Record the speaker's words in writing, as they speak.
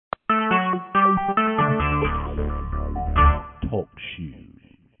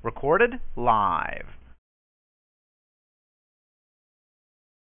Recorded live.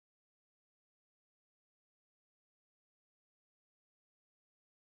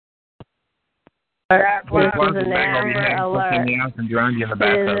 This is an Amber Alert.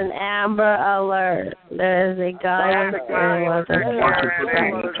 This is an Amber Alert. There is a guy with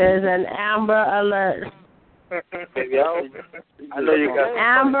There's an Amber Alert. I know you got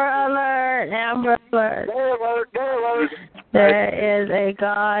Amber Alert. Amber Alert. There is a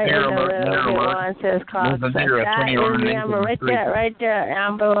guy in the room who wants his cock. That is the Amber right there.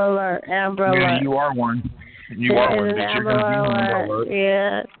 Amber Alert. Amber Alert. Yeah, you are one. You are one. Amber Alert.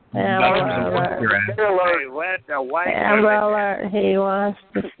 Yeah. Amber Alert. Amber Alert. He wants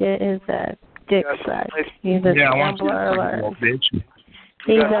to get his dick sucked. He's an Amber Alert.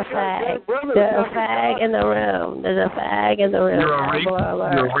 He's a fag. There's a fag in the room. There's a fag in the room. You're a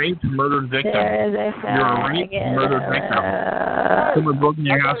raped, murdered victim. There is a fag. You're a raped, murdered victim. Someone broke in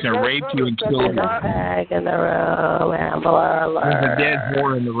your house and raped you and killed you. There's a fag in the room. Amber Alert. There's a dead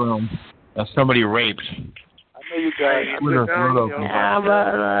whore in the room that somebody raped. I know you guys. Amber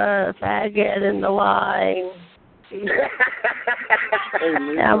Alert. Faggot in the line.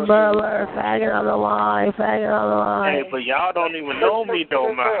 Amber Alert, faggot on the line, faggot on the line. Hey, but y'all don't even know me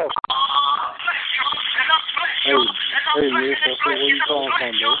though, man. Hey, man, so where you calling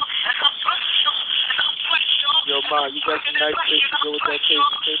from, man? Yo, Ma, you got some nice fish to go with that case.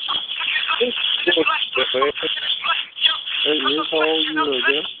 Hey, man, how old you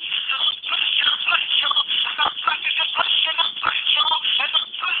again?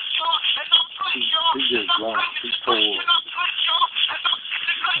 He's just blind. He's cold.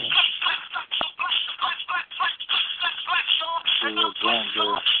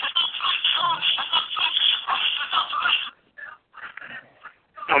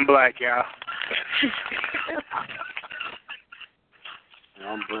 I'm black, y'all.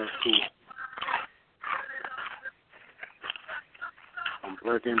 I'm black too. I'm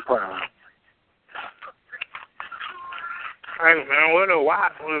black and proud. Hey man, what a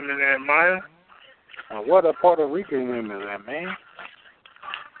white women at, man? What a Puerto Rican women at, man?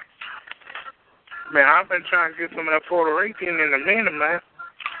 Man, I've been trying to get some of that Puerto Rican in a minute, man.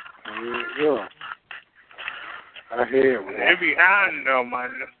 Yeah. I had one. They be hiding though,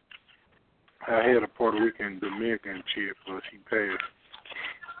 man. I had a Puerto Rican Dominican chick, but she passed.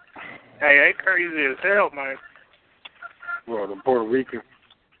 Hey, they crazy as hell, man. Well, the Puerto Rican.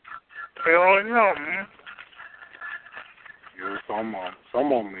 Hell yeah, man. Yeah, some of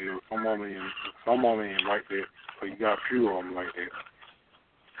them ain't like that. So you got a few of them like that.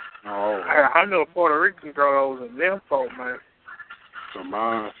 No. I know a Puerto Rican girl that was a nympho, man. So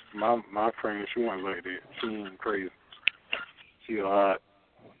my friend, she wasn't like that. She ain't crazy. She alright.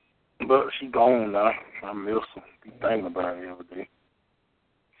 But she gone now. I miss her. Be thinking about it every day.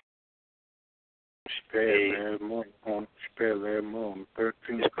 She passed last month.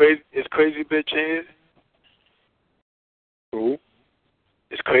 13th. It's crazy bitch in here? Who?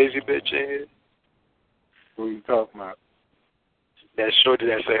 It's crazy bitch in here? Who you talking about? That shorty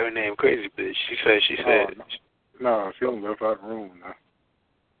that said her name, crazy bitch. She said it. No, she don't left out the room now.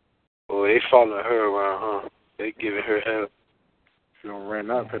 Oh, they following her around, huh? They giving her hell. She don't ran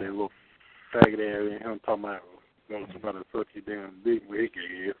out to that little faggot area and him talking about somebody suck your damn dick with his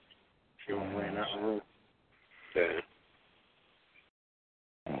head. She don't ran out the room. Yeah.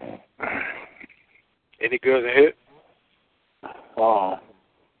 Any girls in here? I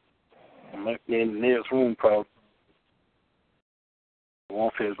might be in the next room probably. I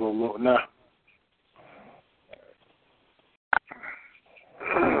want to go look now.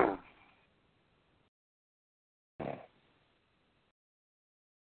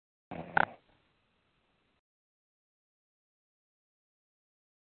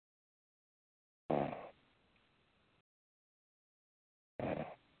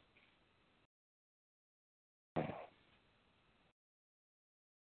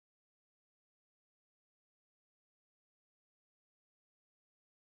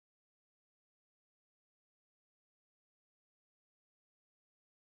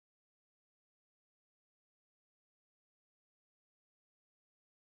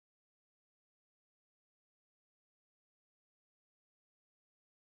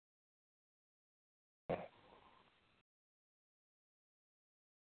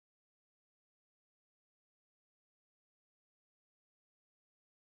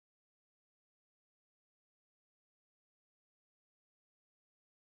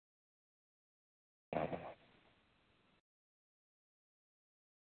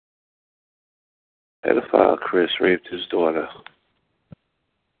 Pedophile Chris raped his daughter.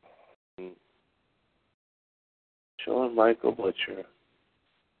 Shawn Michael Butcher.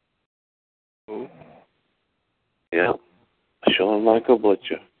 Who? Yeah. Shawn Michael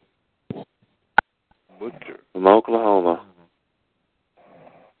Butcher. Butcher. From Oklahoma.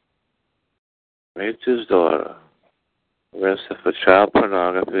 Raped his daughter. Arrested for child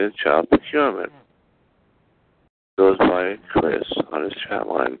pornography and child procurement. Goes by Chris on his chat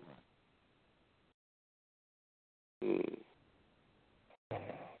line. His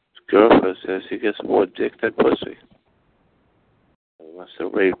girlfriend says he gets more dick than pussy. He wants to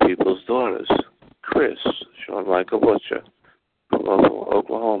rape people's daughters. Chris, Shawn Michael Butcher, from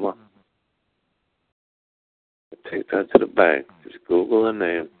Oklahoma. Take that to the bank. Just Google the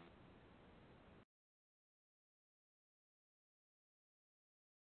name.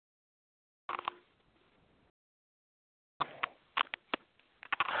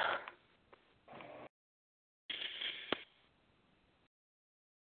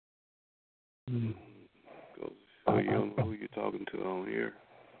 Go show you don't know who you're talking to on here.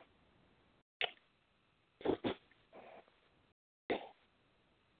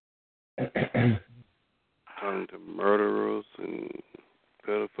 Talking to murderers and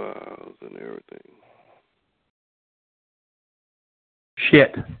pedophiles and everything.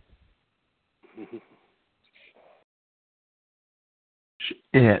 Shit.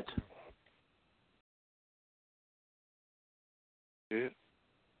 Shit. Yeah.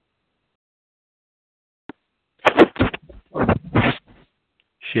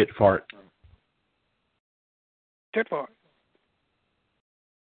 Shit fart. Shit fart.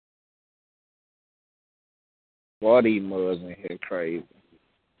 Body muds in here crazy.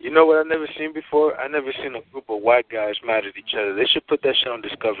 You know what I've never seen before? I've never seen a group of white guys mad at each other. They should put that shit on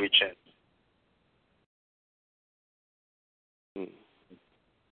Discovery Channel.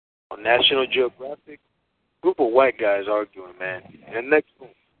 On National Geographic, group of white guys arguing, man. In the next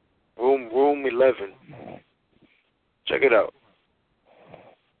room 11. Check it out.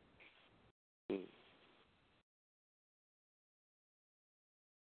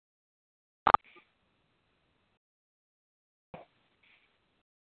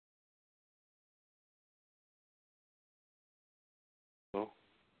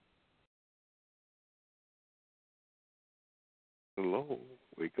 Hello,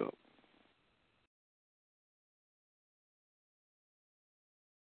 wake up.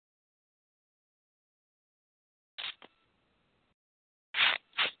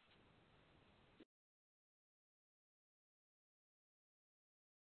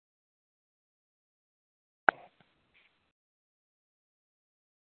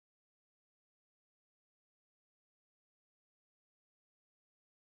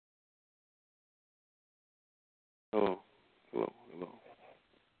 Hello.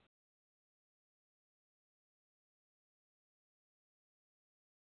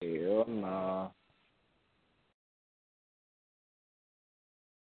 Hell nah.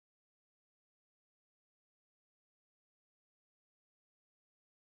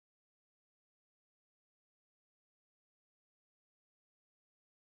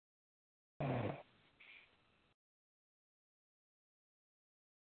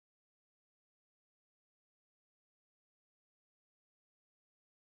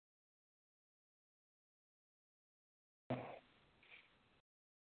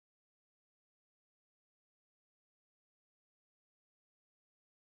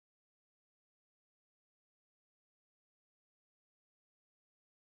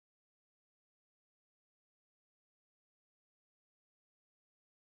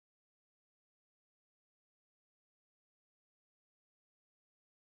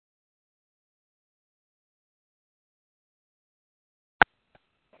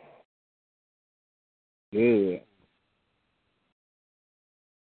 Good.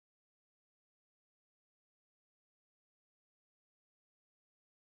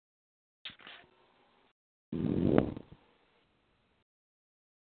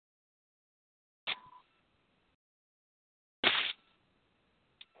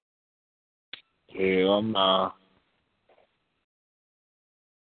 Hell nah.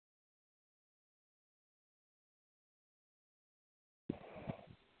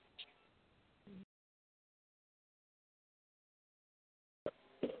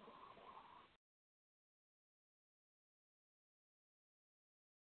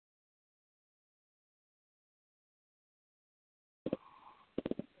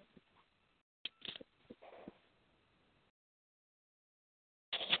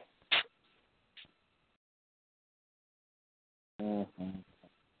 Mm-hmm.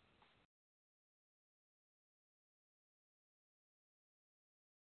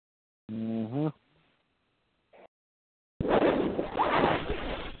 Mm-hmm.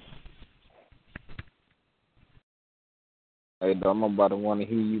 Hey, I'm about to want to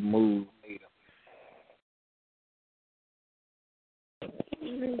hear you move, Nita.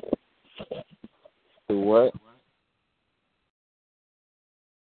 Do what?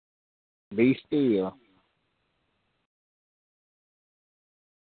 Be still.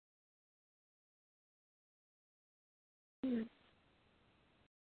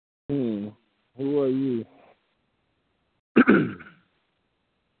 Who are you?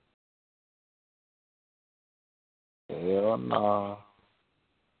 Hell no.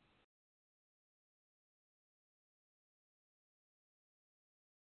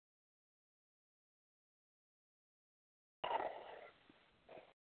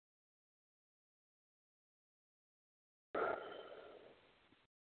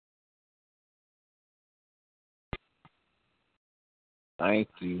 Thank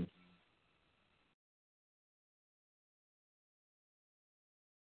you.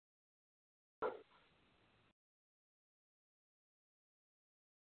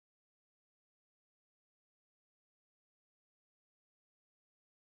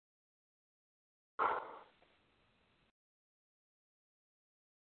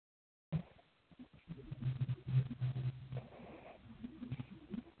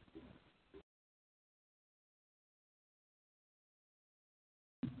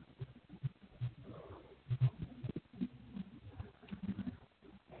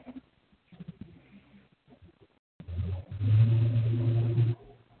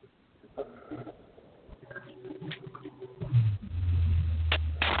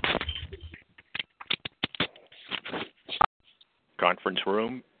 Conference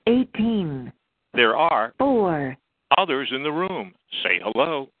room 18. There are 4 others in the room. Say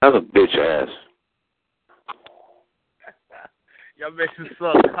hello. I'm a bitch ass. Y'all making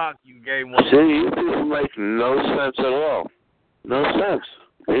some cock, you gay one. See, you people make no sense at all. No sense.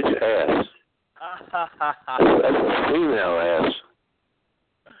 Bitch ass. That's a female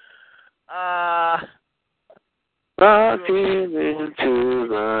ass. Rocking into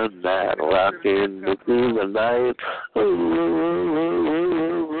the night, rocking into the night,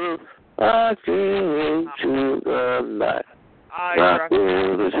 rocking into the night, rocking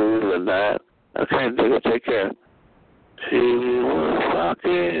into the night. Okay, nigga, take care. She was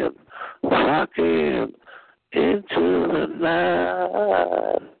rocking into the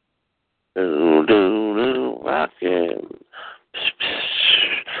night, rocking.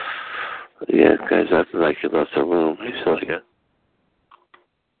 Yeah, guys, after like you left the room, he's still here.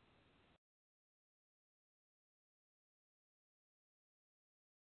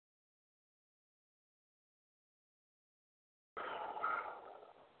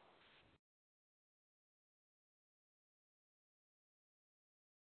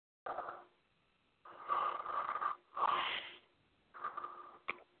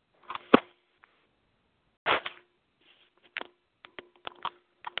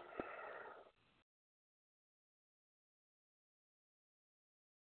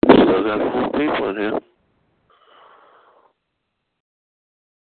 Still got 4 people in here.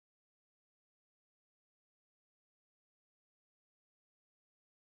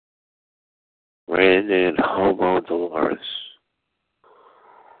 Brandon Hobo Dolores.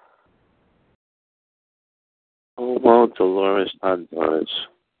 Hobo Dolores Honduras.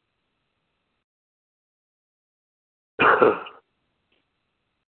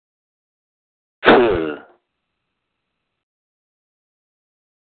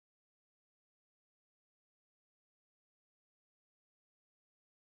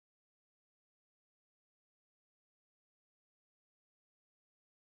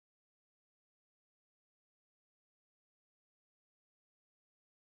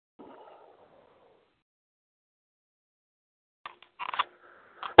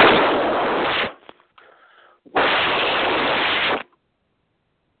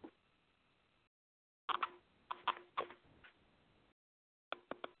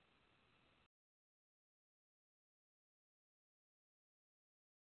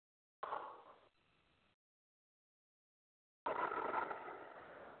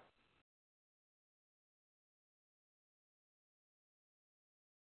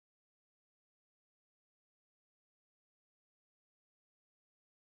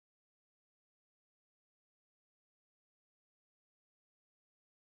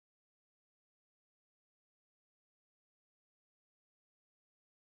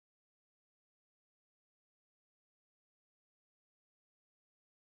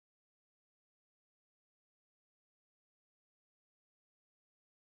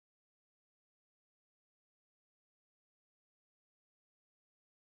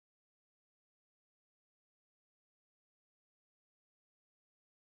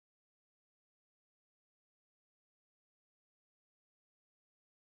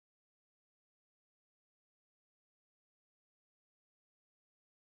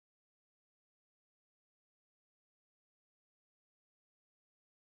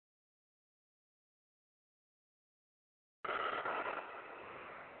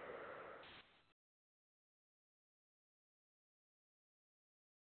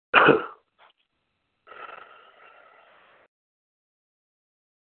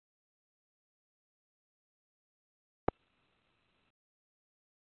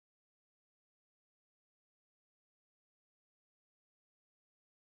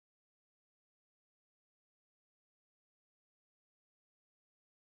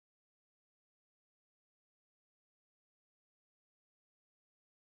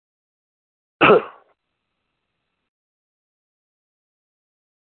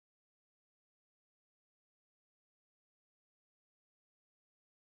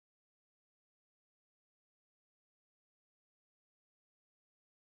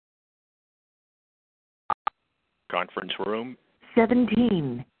 Conference room.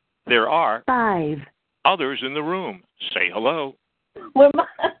 17. There are 5. others in the room. Say hello.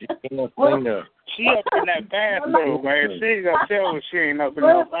 She up in that bathroom, man. She gonna tell me she ain't up in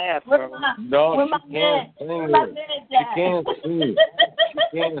no bathroom. No, she can't sing it. She can't sing it. She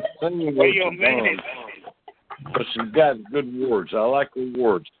can't sing it. Where your minute? But she got good words. I like her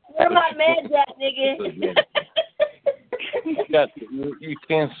words. Where my man's at, nigga? You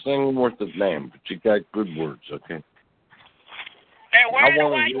can't sing worth a damn, but you got good words, okay? Hey, where the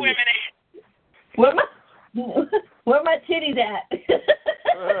white women at? Where my titties at?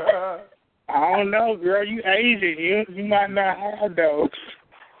 I don't know, girl. You Asian. You might not have those.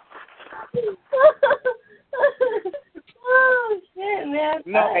 Oh, shit, man.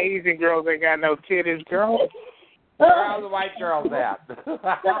 No Asian girls ain't got no titties, girl. Where are the white girls at?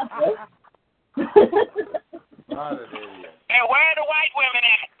 Not an idiot. Hey, where are the white women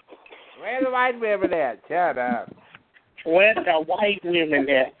at? Where are the white women at? Shut up. Where the white women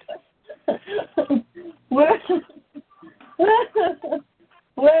at? Where?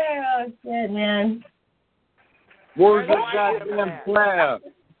 Oh, shit, man. Where's the goddamn player?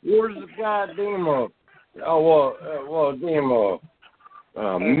 Where's the goddamn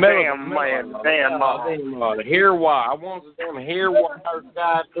hair wire? I want the damn hair wire,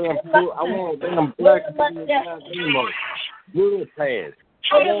 goddamn. I want them black goddamn blue pads.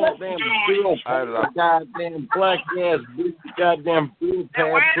 I want them blue pads, goddamn black ass goddamn blue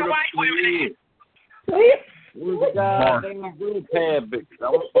pad put up in the head. Where's the goddamn blue pad, bitch? I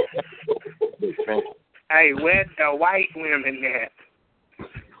want that. Hey, where the white women at?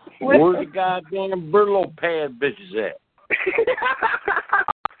 Where's the goddamn Brillo pad bitches at?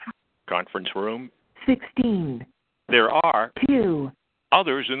 Conference room. 16. There are 2.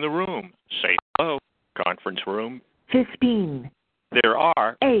 others in the room. Say hello. Conference room. 15. There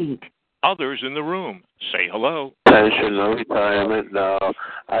are 8. others in the room. Say hello. Pension, no retirement, no.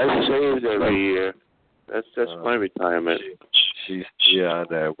 I saved every year. That's my retirement. She's I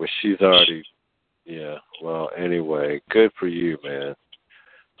know, but she's already well, anyway, good for you, man.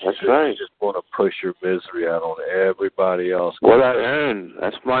 That's right. You just want to push your misery out on everybody else. What I earned.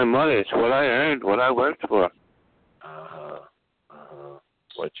 That's my money. It's what I earned, what I worked for.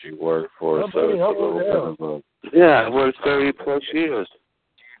 What you worked for. So it's a little bit of I worked 30 plus years.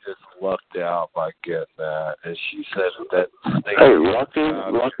 You just lucked out by getting that. And she said that. Hey, luck is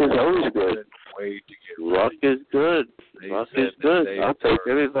always good. Luck is good. Luck is good. I'll take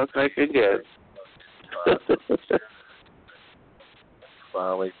any luck I can get.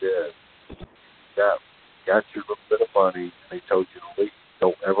 Finally did. Got you a little bit of money. They told you to leave.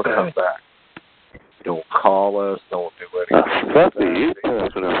 Don't ever come back. Don't call us. Don't do anything. What are you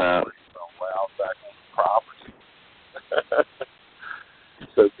talking about? Allow back on the property.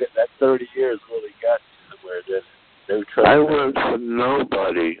 So that 30 years really got you somewhere, didn't it? No trouble. I worked for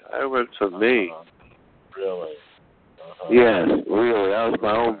nobody. I worked for me. Really? Yes, really. I was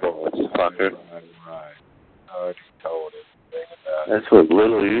my own boss, fucker. Right. I already told it. That's what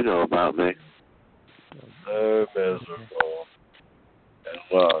little you know about me. So miserable. And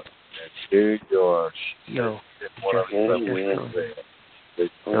look, and dude, George. Yo.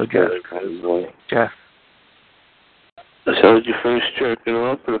 Jeff. So did you finish jerking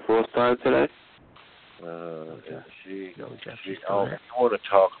off for the fourth time today? You want to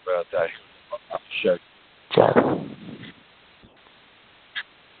talk about that? Check.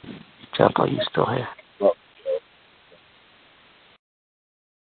 Jeff, are you still here?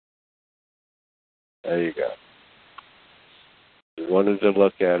 There you go. You wanted to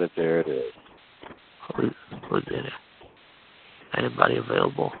look at it, there it is. Who's in it? Anybody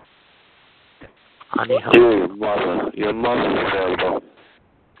available? I need help. Your mother's available.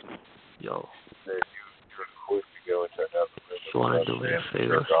 Yo. You go into another room. You want to do me a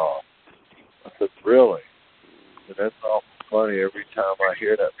favor? I said, really? And that's awful funny. Every time I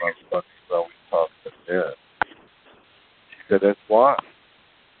hear that motherfucker, he's always talking to dead. She said, that's why.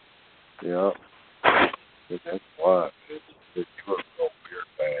 Yeah. But that's why. You were a real weird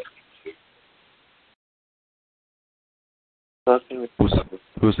bastard, too.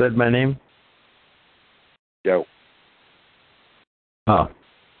 Who said my name? Yo. Oh.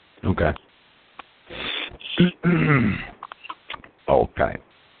 Okay. Okay.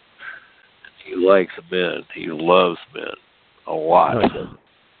 He likes men. He loves men. A lot.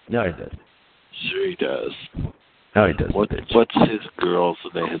 No, he does. Sure he does. No, he doesn't. What's his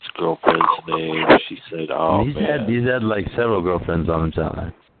girlfriend's name? She said, "Oh, he's had like several girlfriends on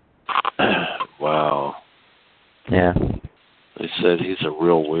himself. Wow. Yeah. They said he's a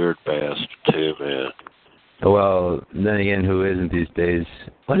real weird bastard too, man. Well, then again, who isn't these days?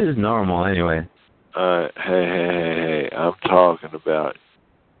 What is normal anyway? Hey, I'm talking about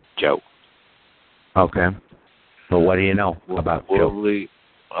Joe. Okay. Well, what do you know about Joe?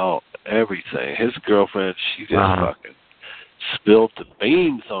 Oh, everything. His girlfriend, she just fucking spilled the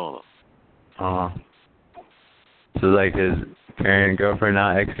beans on him. So, like his current girlfriend,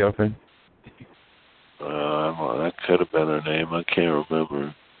 not ex-girlfriend? That could have been her name. I can't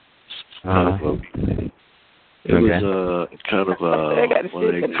remember. It was kind of what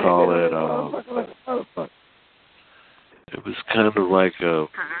do they call it? It was kind of like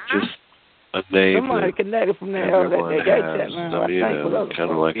just a name. Somebody connected from there. Everyone has.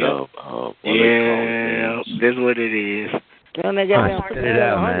 Kind of like that's what it is. Spit it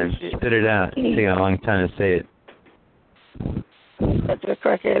out, man. Spit it out. It's taking a long time to say it. That's a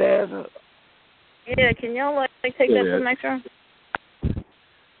crackhead ass. Yeah, can y'all like take that to the next round?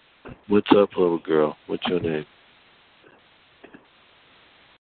 What's up, little girl? What's your name?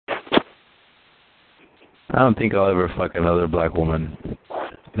 I don't think I'll ever fuck another black woman.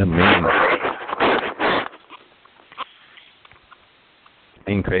 They're mean.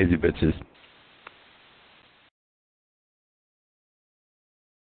 Mean crazy bitches.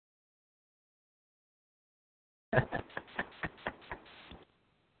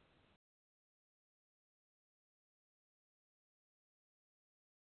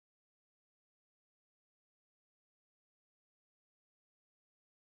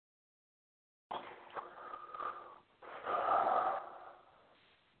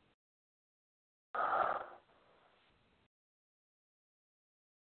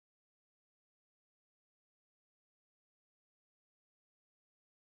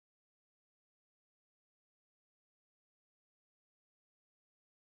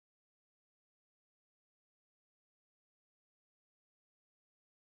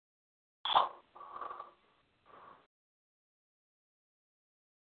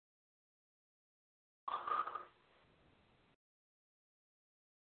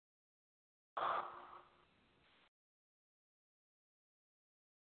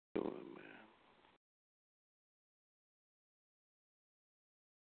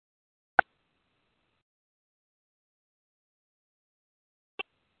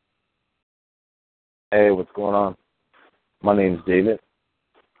 Hey, what's going on? My name's David.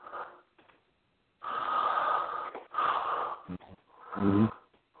 Mm-hmm.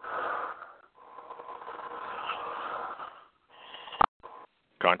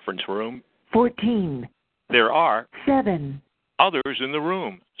 Conference room 14. There are 7. others in the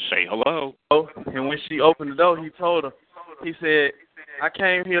room. Say hello. And when she opened the door, he told her, he said, I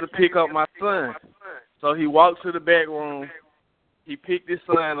came here to pick up my son. So he walked to the back room. He picked his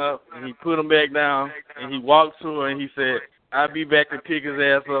son up, and he put him back down, and he walked to her, and he said, I'll be back to pick his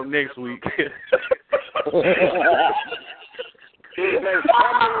ass up next week.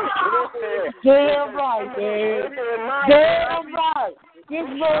 Damn right, man. Damn right. This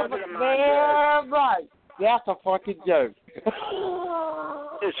motherfucker, damn right. That's a fucking joke.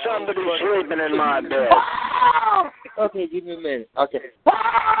 There's somebody sleeping in my bed. Okay, give me a minute. Okay.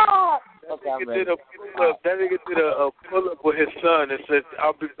 Okay, I'm ready. That nigga did a pull-up with his son and said,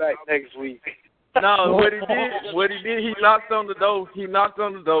 I'll be back next week. No, what he did, he knocked on the door.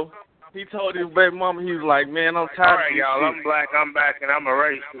 He told his baby mama, he was like, man, I'm tired. All right, y'all, I'm black, I'm back, and I'm a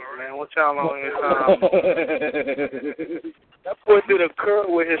racist, man. What y'all on here? That boy did a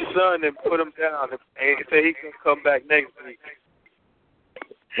curl with his son and put him down and said he can come back next week.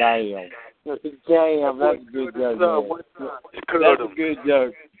 Damn. Damn, that's a good joke, man. That's a good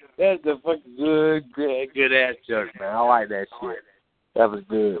joke. That's a fucking good ass joke, man. I like that shit. That was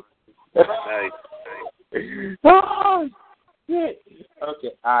good. Oh, shit.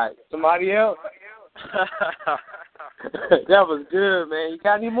 Okay, all right. Somebody else? That was good, man. You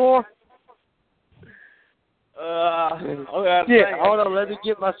got any more? Okay, hold on. Let me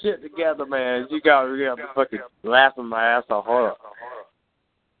get my shit together, man. You got me fucking laughing my ass off. Hold on.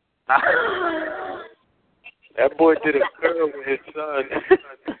 That boy did a curl with his son.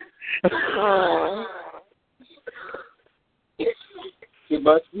 It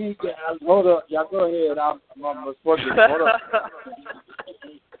must be, hold up. Y'all go ahead. I'm fucking, hold up.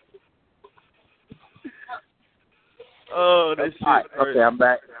 Oh, this shit. Right, okay, I'm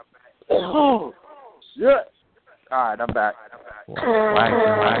back. Oh, shit. All right, I'm back. I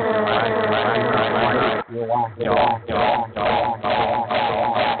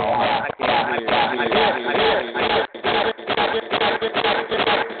can't hear.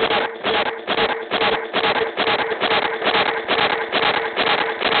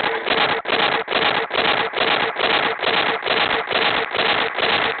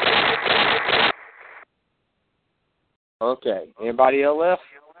 Okay. Anybody else left?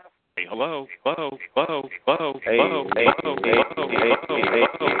 Hey, hello. Whoa, whoa, whoa, Hey, whoa, hey, whoa, hey, whoa, hey,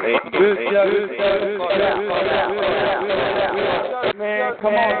 hey, good job, man.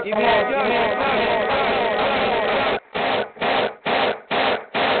 Come on, give me a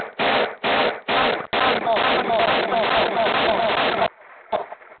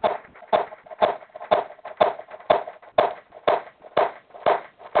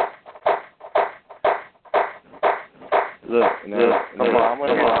Look, come on, I'm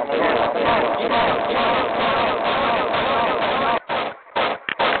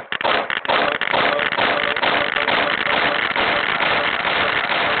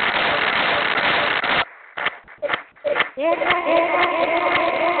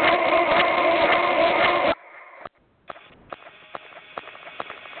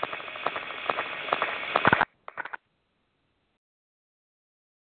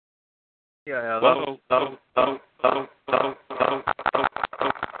Yeah, hello.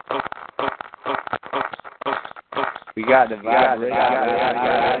 We got the vibration.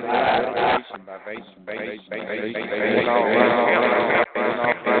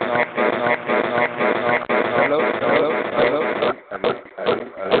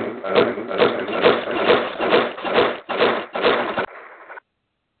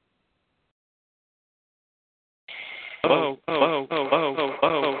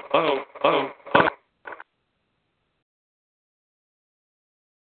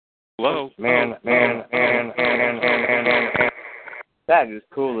 Man. That is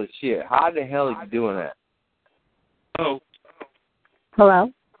cool as shit. How the hell are you doing that?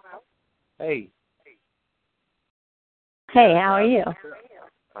 Hello? Hey. Hey, how are you?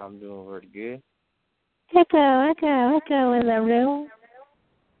 I'm doing pretty good. Echo in the room.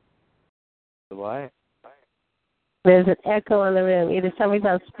 What? There's an echo in the room. Either somebody's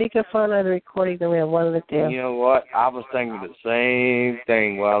on speakerphone or they're recording the room. One of the two. You know what? I was thinking the same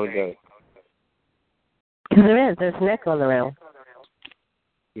thing a while ago. Because there is. There's an echo in the room.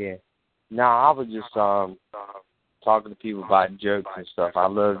 Yeah. No, I was just talking to people about jokes and stuff. I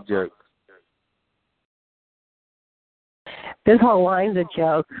love jokes. This whole line's a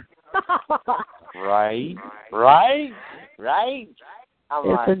joke. Right? I'm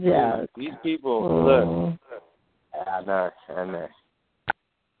It's like, a joke. These people, look. I know.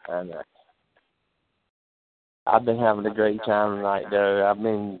 I've been having a great time tonight, though. I've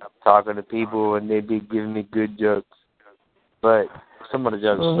been talking to people, and they be giving me good jokes. But some of the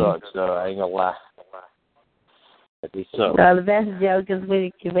jokes suck, so I ain't gonna lie. But they suck. No, the best joke is when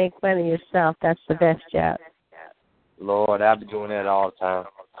you can make fun of yourself. That's the best joke. Lord, I've been doing that all the time.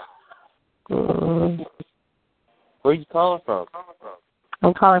 Where you calling from?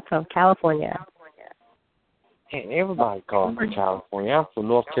 I'm calling from California. Hey, everybody calling from California. I'm from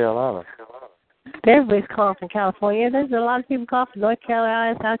North Carolina. Everybody's calling from California. There's a lot of people calling from North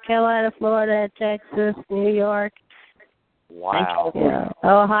Carolina, South Carolina, Florida, Texas, New York. Wow. Yeah.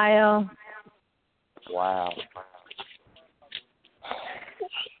 Ohio. Wow.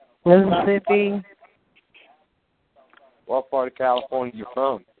 Mississippi. What part of California you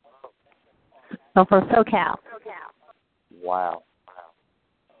from? I'm from SoCal. Wow.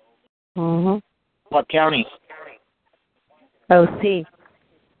 What county? OC.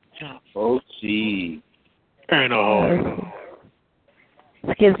 Anaheim.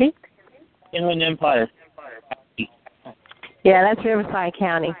 Excuse me? Inland Empire. Yeah, that's Riverside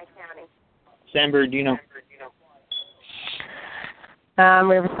County. San Bernardino.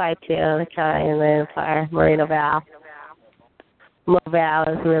 Riverside too, the county in the Empire. Moreno Val. Val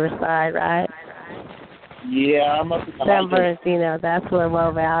is Riverside, right? Yeah, I'm up in San Bernardino, that's where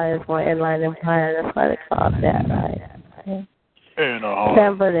Val is, more Inland Empire. That's why they call it that, right?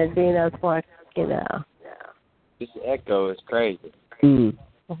 San Bernardino is more, This echo is crazy.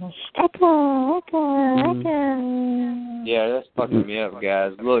 Echo. Yeah, that's fucking me up,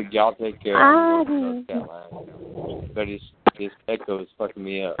 guys. Look, y'all take care of North Carolina. But this echo is fucking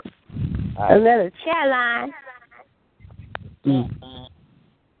me up. Right. Another chat line.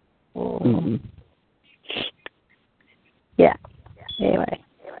 Yeah. Anyway.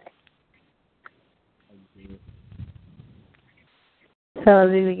 So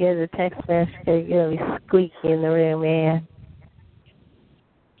as we get a text message, it's going to be squeaky in the room, man.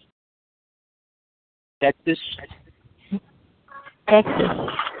 Texas. Texas.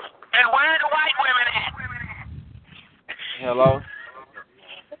 And where are the white women at? Hello?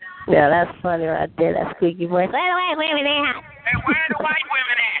 Yeah, that's funny right there, that squeaky voice. Where the white women at? And where are the white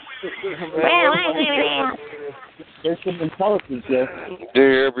women at? Where the white women at? There's some intelligence there.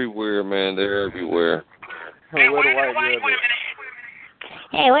 They're everywhere, man. They're everywhere. And where the white women at?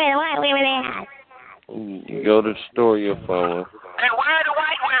 Hey, where the white women at? You go to the store, you'll find one. Hey, where the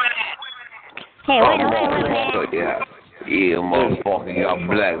white women at? Hey, where the white women at? Yeah, motherfucker, y'all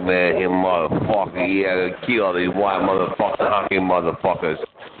black man here, motherfucker. Yeah, kill these white motherfuckers, honky motherfuckers.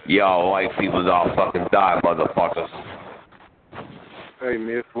 Y'all white people all fucking die, motherfuckers. Hey,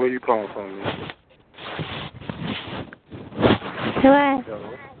 miss, where you calling from, miss? Hello?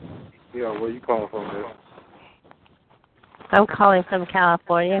 Yeah, where you calling from, miss? I'm calling from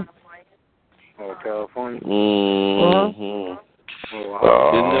California. Oh, California? Mm-hmm.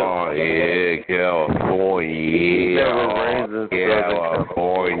 Oh, yeah, California.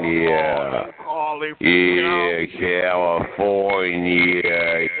 California. Yeah, California.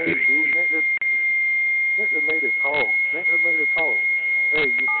 Let the lady call.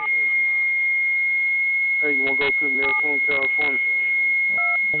 Hey, you want to go to the next one, California?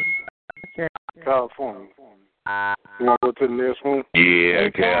 California. You want to go to the next one? Yeah,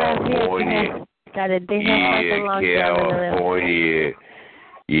 California. Got a big California.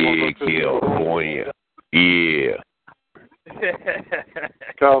 Yeah, California. Yeah.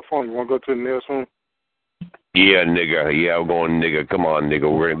 California, you want to go to the next one? Yeah, nigga. Yeah, I'm going, nigga. Come on, nigga.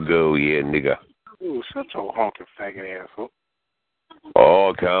 We're going to go. Yeah, nigga. Ooh, shut your honking faggot asshole.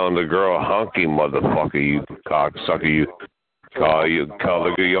 Oh, calling the girl honky, motherfucker. You cocksucker. You call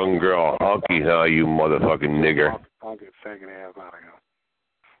the young girl honky, huh? You motherfucking nigger. Honking faggot ass out of here.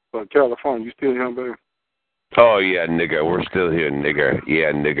 But California, you still here, baby? Oh, yeah, nigga, we're still here, nigga.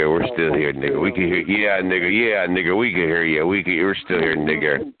 Yeah, nigga, we're still here, nigga. We can hear, yeah, nigga, we can hear you. We're still here,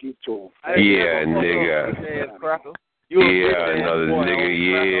 nigga. Yeah, nigga. Yeah, another nigga,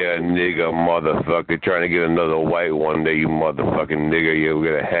 yeah, nigga, motherfucker. Trying to get another white one there, you motherfucking nigga. Yeah, we're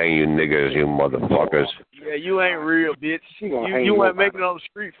gonna hang you niggas, you motherfuckers. Yeah, you ain't real, bitch. You ain't making it on the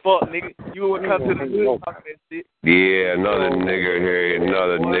street, fuck, nigga. You would come to the hood talking that shit. Yeah, another nigga here,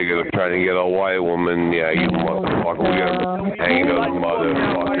 another nigga trying to get a white woman. Yeah, you motherfucker. We gotta hang those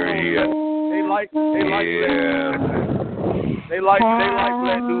motherfucker, yeah. They like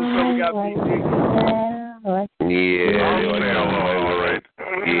black dudes, so we got big dicks. Yeah,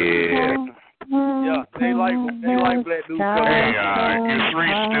 Yeah, they like black dudes. Hey, you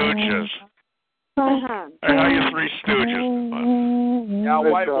Three Stooges. Hey, how you Three Stooges? Y'all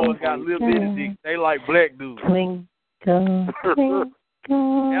white boys got little bitty dicks. They like black dudes. Ask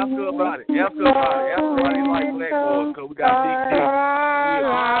her about it. Ask her why they like black boys, because we got big dicks.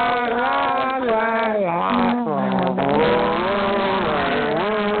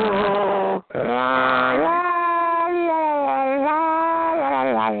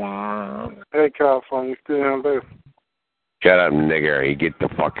 Hey, California, you still here, baby? Shut up, nigger. You get the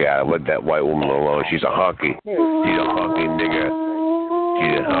fuck out. Let that white woman alone. She's a honky. She's a honky nigga.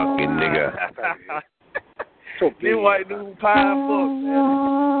 She's a honky nigga. This white dude pie fuck,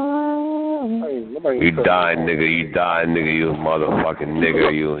 man. You die, nigga. You die, nigga. You motherfucking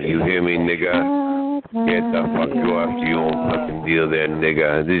nigga. You hear me, nigga? Get the fuck you off your own fucking deal there,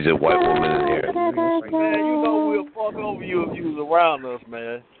 nigga. These are white women in here. Man, you know we'll fuck over you if you was around us,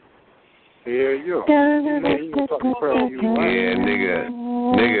 man. Yeah, you. Yeah, nigga.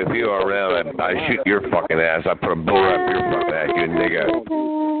 Nigga, if you are around, I shoot your fucking ass. I put a bullet up your fucking ass, you nigga.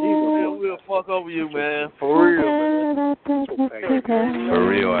 We'll fuck over you, man. For real, man. For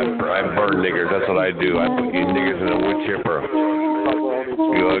real, I burn niggers. That's what I do. I put you niggers in a wood chipper.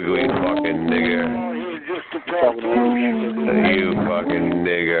 You ugly fucking nigger. You fucking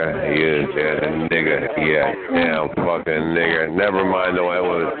nigger. You nigger. Yeah, damn fucking nigger. Never mind the white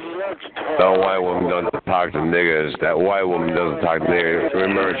woman. That white woman doesn't talk to niggas. That white woman doesn't talk to niggas.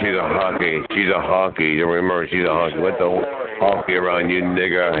 Remember, she's a honky. She's a honky. You remember, she's a honky. Let the honky around you,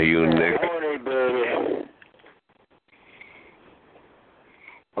 nigger. You nigger.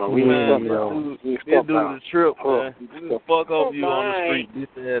 We do the trip, man. We'll fuck over you on the street,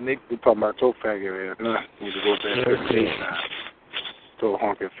 bitch ass nigga. We talking about your faggot ass. Nah, you need to go back to the now. Your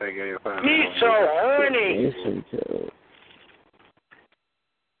honky faggot ass. He's so horny.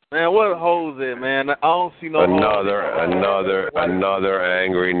 Man, what hoes at, man? I don't see no another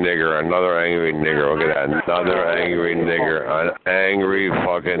angry nigger. Another angry nigger. Look at that. Another angry nigger. An angry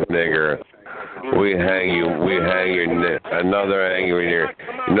fucking nigger. We hang you. Another angry nigger.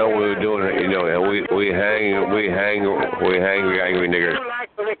 You know what we're doing? You know, we hang angry nigger. You like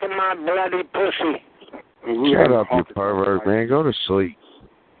licking my bloody pussy. Shut up, you pervert, man. Go to sleep.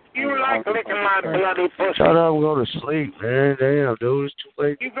 You like licking my bloody pussy. Shut up and go to sleep, man. Damn, dude, it's too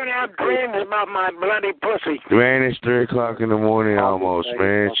late. You're going to have dreams about my bloody pussy. Man, it's 3 o'clock in the morning almost,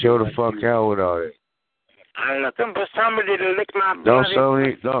 man. Chill the fuck out with all that. I'm looking for somebody to lick my Don't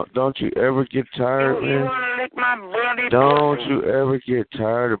bloody don't you ever get tired, You man? want to lick my bloody Don't pussy? you ever get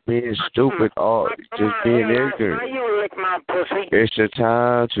tired of being stupid or just being Now ignorant? you lick my pussy. It's the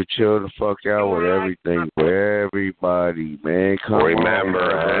time to chill the fuck out with everything, with everybody, man. Come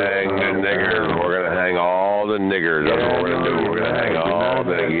Remember, on, hang the niggers. We're going to hang all the niggers. That's what we're going to do. We're going to hang all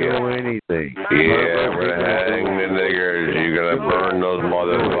the niggers. Do anything. Yeah, we're going to hang the niggers. You're going to burn those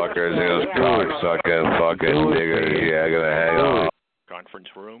motherfuckers, those cocksucking fucking niggers. Yeah, I'm going to hang all. Conference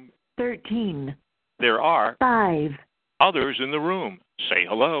room. 13. There are 5. others in the room. Say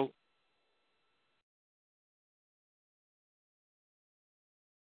hello.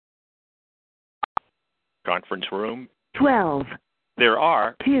 Conference room. 12. There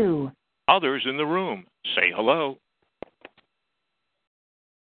are 2. others in the room. Say hello.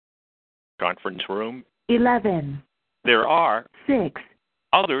 Conference room. 11. There are 6.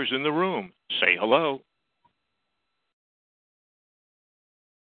 others in the room. Say hello.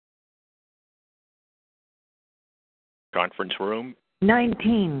 Conference room.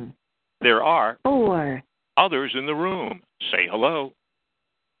 19. There are 4. others in the room. Say hello.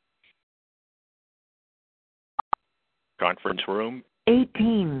 Conference room.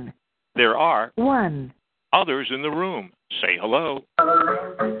 18. There are 1. others in the room. Say hello.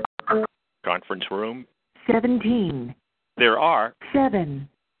 Conference room. 17. There are 7.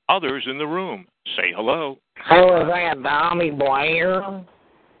 others in the room. Say hello. Who is that, Tommy Blair?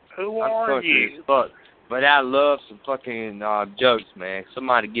 Who are you? Fuck. But I love some fucking jokes, man.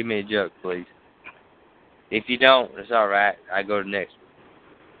 Somebody give me a joke, please. If you don't, it's all right. I go to the next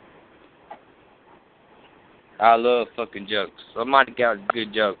one. I love fucking jokes. Somebody got a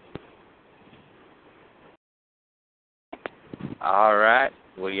good joke. All right.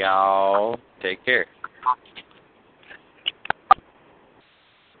 Well, y'all take care.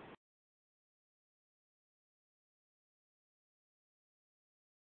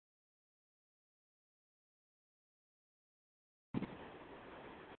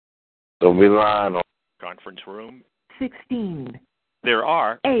 Don't be lying on. Conference room. 16. There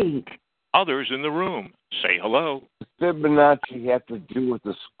are 8. others in the room. Say hello. Fibonacci have to do with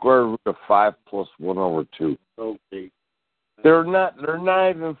the square root of 5 plus 1 over 2. Okay. They're not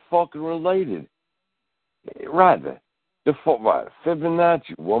even fucking related. Right. The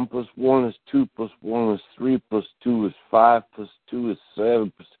Fibonacci, 1 plus 1 is 2 plus 1 is 3 plus 2 is 5 plus 2 is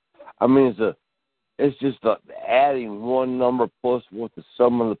 7. I mean, it's just adding one number plus what the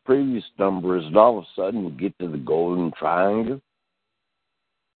sum of the previous number is, and all of a sudden you get to the golden triangle.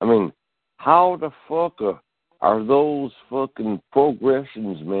 I mean, how the fuck are those fucking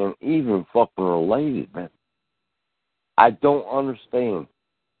progressions, man, even fucking related, man? I don't understand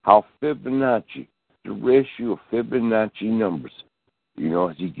how Fibonacci, the ratio of Fibonacci numbers,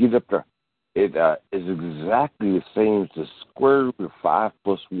 as you get up there, it is exactly the same as the square root of 5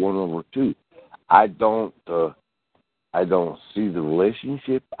 plus 1 over 2. I don't see the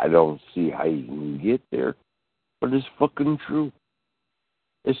relationship. I don't see how you can get there, but it's fucking true.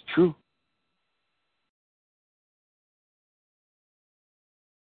 It's true.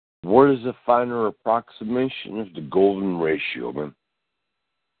 What is a finer approximation of the golden ratio, man?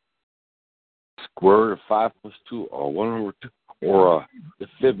 Square root of 5 plus 2 or 1 over 2, or the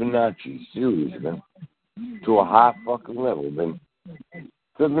Fibonacci series, man, to a high fucking level, man.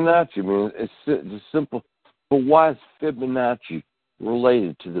 Fibonacci, man, it's simple. But why is Fibonacci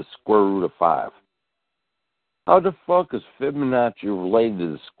related to the square root of 5? How the fuck is Fibonacci related to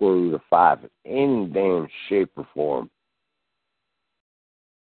the square root of 5 in any damn shape or form?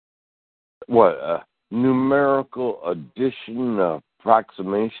 What, a numerical addition,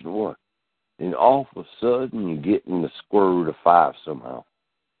 approximation, what? And all of a sudden you get in the square root of 5 somehow.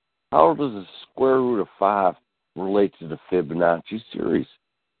 How does the square root of 5 relate to the Fibonacci series?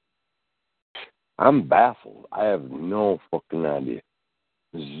 I'm baffled. I have no fucking idea.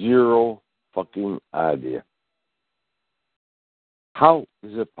 Zero fucking idea. How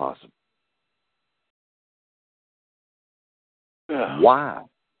is it possible? Why?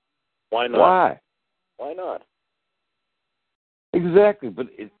 Why not? Why? Why not? Exactly, but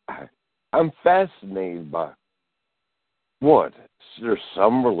I'm fascinated by what? Is there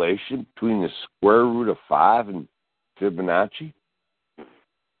some relation between the square root of 5 and Fibonacci?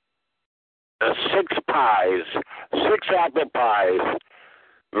 6 pies, 6 apple pies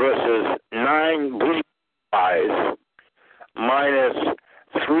versus 9 wheat pies minus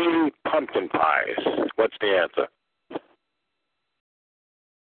 3 pumpkin pies. What's the answer?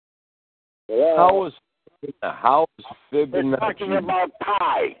 How is Fibonacci? We're talking about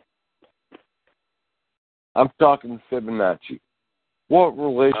pie. I'm talking Fibonacci. What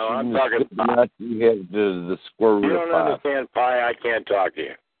relation does Fibonacci have to the square root of 5? You don't understand pi, I can't talk to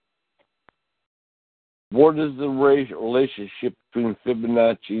you. What is the relationship between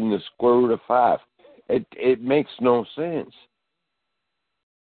Fibonacci and the square root of 5? It makes no sense.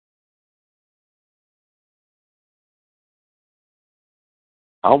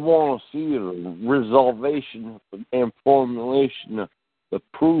 I want to see the resolution and formulation of the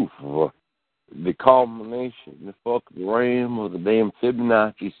proof of the combination, the fucking RAM of the damn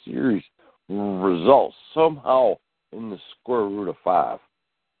Fibonacci series results somehow in the square root of 5.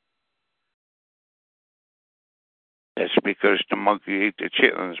 That's because the monkey ate the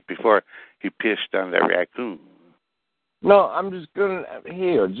chitlins before he pissed on the raccoon. No, I'm just gonna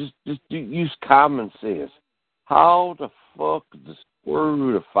just use common sense. How the fuck is the square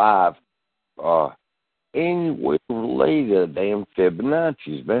root of 5 anyway related to damn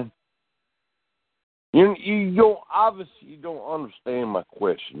Fibonacci's, man? You don't understand my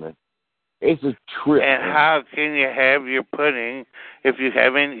question, man. It's a trip. And man. how can you have your pudding if you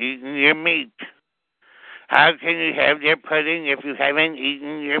haven't eaten your meat? How can you have your pudding if you haven't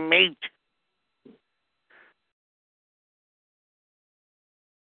eaten your meat?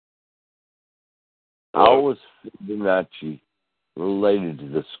 How is Fibonacci related to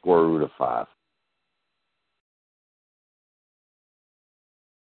the square root of 5?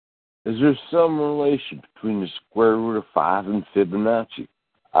 Is there some relation between the square root of 5 and Fibonacci?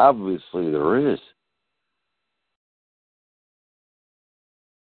 Obviously there is.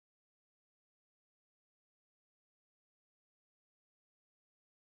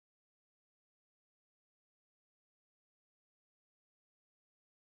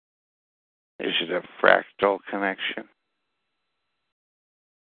 Is it a fractal connection?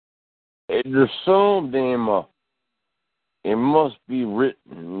 There's some damn, it must be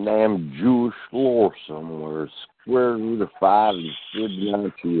written in damn Jewish lore somewhere. Square root of 5 and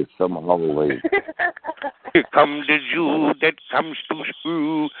Fibonacci is somehow related. Here comes the Jew that comes to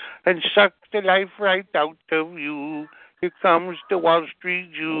screw and suck the life right out of you. Here comes the Wall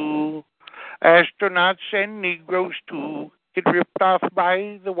Street Jew. Astronauts and Negroes too get ripped off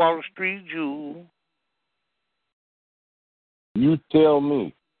by the Wall Street Jew. You tell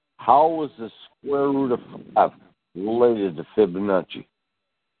me, how is the square root of 5 related to Fibonacci?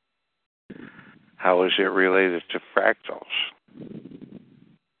 How is it related to fractals?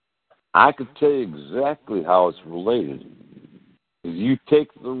 I could tell you exactly how it's related. If you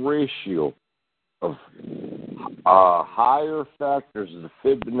take the ratio of higher factors of the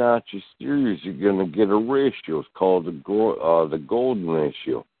Fibonacci series, you're going to get a ratio. It's called the golden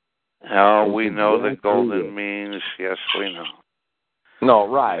ratio. Oh, we know the golden means. Yes, we know. No,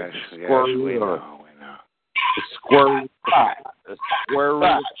 right. Yes, we know. We know. The square root of 5. The square root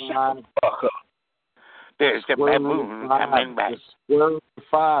of 5. There's the baboon coming back. The square root of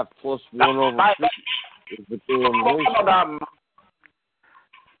 5 plus 1 over 3 is the golden ratio.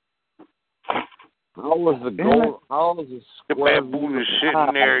 How is the square baboon is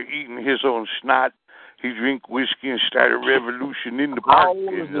sitting there eating his own snot. He drink whiskey and start a revolution in the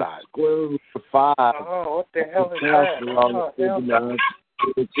parking lot. Square root of 5. Oh, what the hell is that?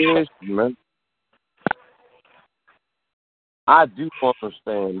 Man. I do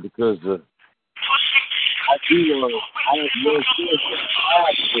understand because I do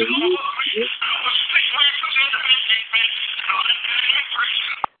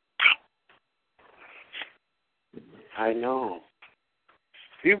I know.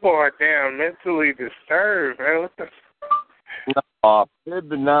 People are damn mentally disturbed, man. What the?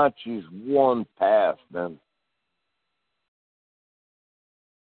 Fibonacci's one pass, man.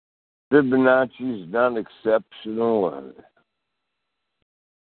 Fibonacci's not exceptional.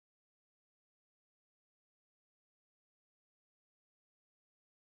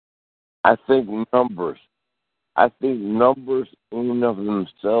 I think numbers in and of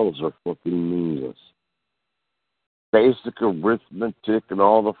themselves are fucking meaningless. Basic arithmetic and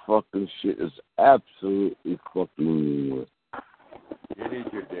all the fucking shit is absolutely fucking meaningless.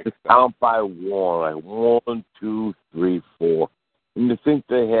 It's count by one, like 1, 2, 3, 4. And to think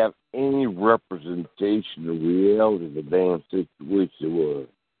they have any representation of reality of the damn situation was.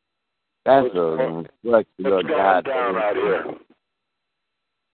 That's a reflection of God. Out here.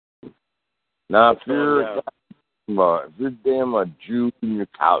 Now, if you're damn a Jew and you're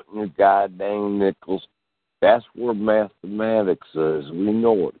counting your goddamn nickels, that's where mathematics is. We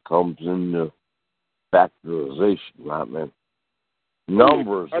know it comes into factorization, right, man?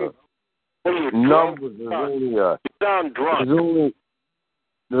 Numbers are only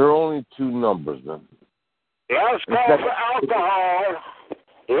there are only two numbers, man. Last call for alcohol.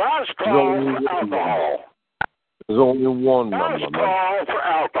 Last call for alcohol. There's only one number. That's called for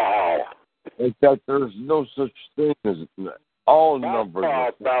alcohol. In fact, there's no such thing as all numbers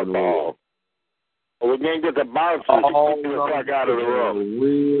are fucking real. We can't get the bouncers to kick the fuck out of the room.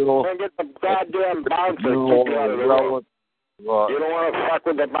 Real. Can't get the goddamn bouncer to kick you out of the room. You don't want to fuck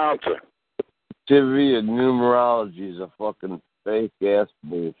with the bouncer. Activity and numerology is a fucking fake ass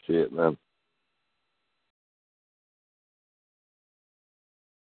bullshit, man.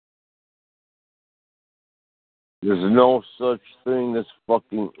 There's no such thing as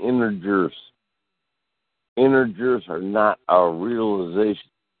fucking integers. Integers are not our realization.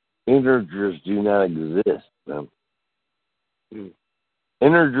 Integers do not exist, man.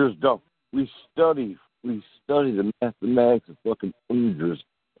 Integers don't. We study the mathematics of fucking integers,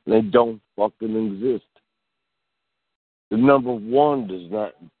 and they don't fucking exist. The number 1 does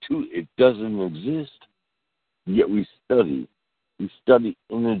not, 2, it doesn't exist. Yet we study. We study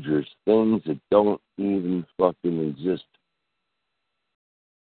integers, things that don't even fucking exist.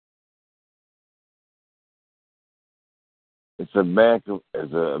 It's a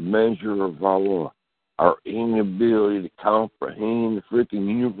measure of our inability to comprehend the freaking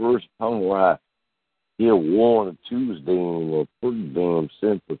universe. Why here 1 and 2 is damn pretty damn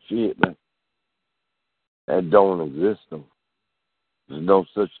simple shit, man. That don't exist, though. There's no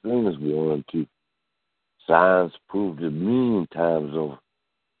such thing as 1 and 2. Science proved it a million times over.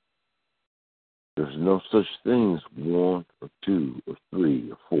 There's no such thing as 1 or 2 or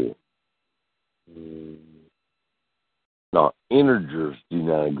 3 or 4. No, integers do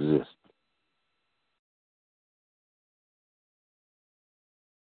not exist.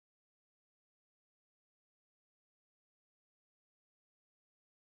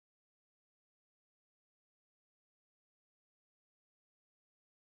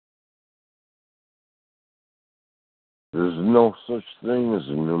 There's no such thing as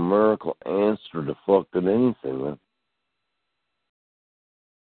a numerical answer to fucking anything, man.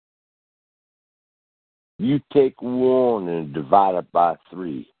 You take 1 and divide it by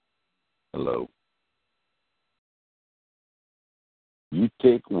 3. Hello. You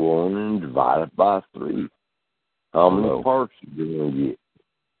take 1 and divide it by 3. How many parts you going to get?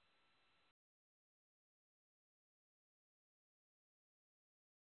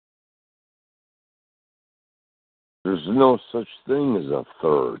 There's no such thing as a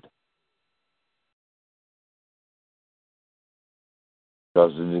third.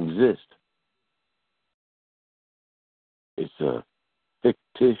 Doesn't exist. It's a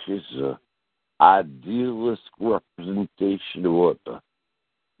fictitious, idealistic representation of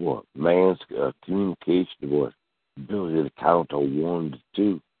what man's communication, what ability to count to 1 to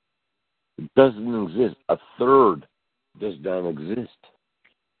 2. It doesn't exist. A third does not exist.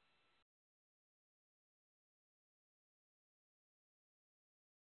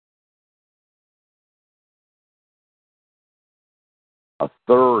 A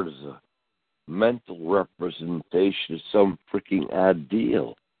third is a mental representation of some freaking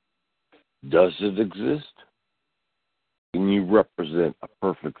ideal. Does it exist? Can you represent a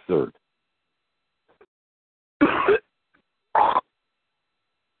perfect third?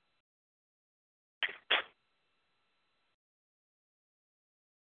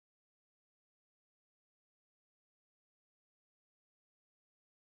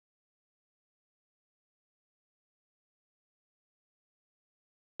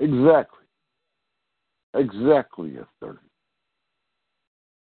 Exactly. Exactly a third.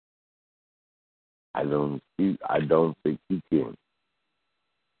 I don't think you can.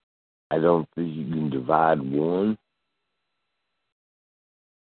 I don't think you can divide 1.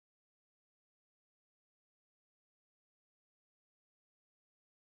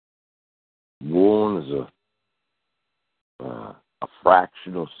 One is a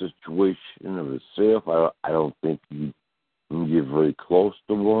fractional situation of itself. I don't think you can get very close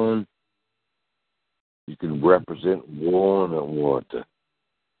to 1. You can represent 1 and what? The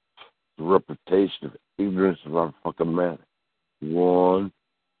reputation of ignorance of our fucking matter. 1,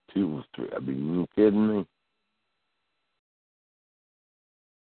 2, 3. I mean, you kidding me?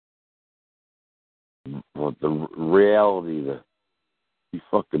 What the reality, the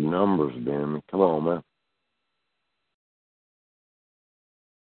fucking numbers, man. I mean, come on, man.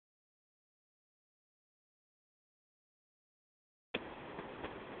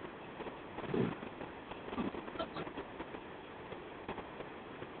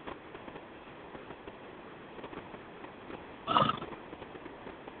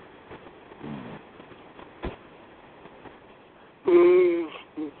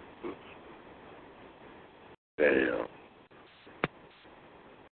 Damn.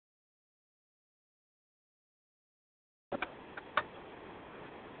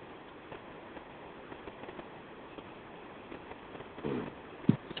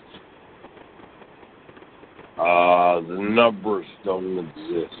 The numbers don't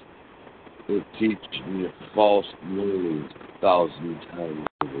exist. They're teaching you false meanings 1,000 times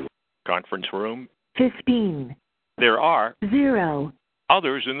over. Conference room. 15. There are 0.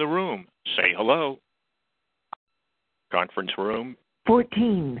 others in the room. Say hello. Conference room.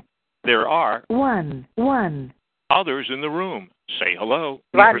 14. There are 1. others in the room. Say hello.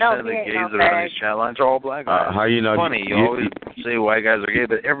 80% of the gays that are on these chat lines are all black guys. How you know? Funny, you always say white guys are gay,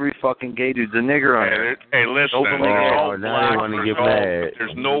 but every fucking gay dude's a nigger on here. Hey, listen. Now they want to get mad.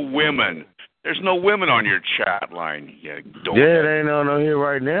 There's no women. There's no women on your chat line. Yeah, they ain't on here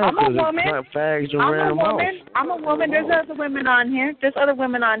right now because the fags are ran them off. I'm a woman. There's other women on here. There's other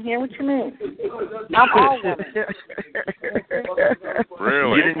women on here. What you mean? I'm all women.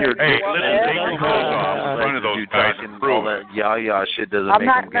 Really? Get in your hey, listen, take your clothes off in front of those guys and prove it. Yeah, shit doesn't make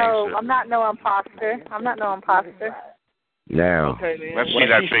them gangster. I'm not no imposter. Now. Okay, let's see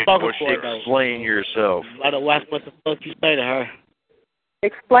that big bush. Explain yourself. What the fuck you say to her?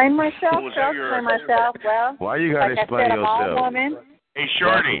 Explain myself. Explain myself. Well, why you gotta explain yourself? I'm all woman. Hey,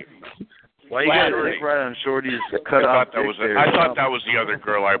 Shorty. Why you gotta pick right on Shorty's cut off? I thought that was the other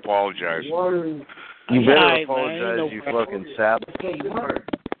girl. I apologize. You better apologize, you fucking sap.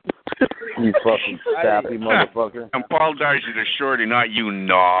 You fucking sappy motherfucker. I'm apologizing to Shorty, not you,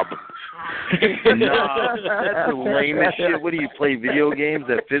 knob. Nah, that's the lamest shit. What do you play video games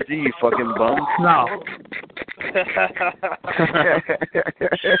at 50? You fucking bum. No.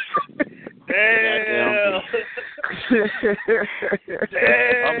 Damn.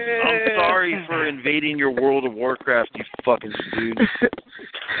 I'm sorry for invading your World of Warcraft, you fucking dude.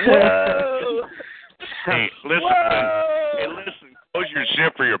 Whoa. Hey, listen. Hey, listen. Close your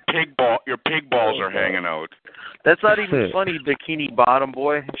zipper. Your pig balls are hanging out. That's not even funny, Bikini Bottom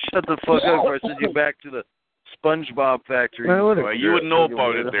boy. Shut the fuck up, or I send you back to the SpongeBob factory. Well, you would know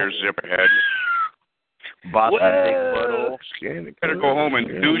about it there, zipperhead. Boston big butthole. You better go home and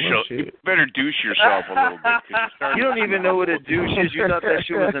douche. You better douche yourself a little bit. You don't even know what a douche is. You thought that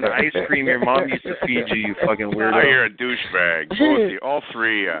shit was an ice cream your mom used to feed you, you fucking weirdo. I hear a douchebag. Both of you, all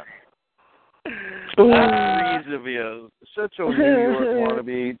three of you. Three of you. Such a New York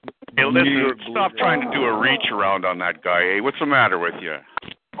wannabe. Hey, listen, stop trying to do a reach around on that guy. Hey, what's the matter with you?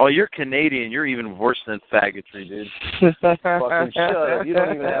 Oh, you're Canadian. You're even worse than faggotry, dude. Fucking shut up. You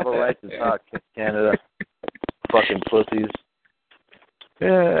don't even have a right to talk, Canada. Fucking pussies.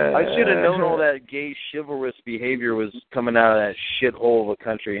 I should have known all that gay chivalrous behavior was coming out of that shithole of a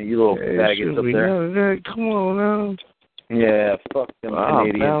country, and you little faggots up there. Come on now. Yeah, fuck them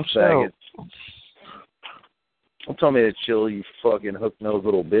Canadian faggots. Don't tell me to chill, you fucking hook-nosed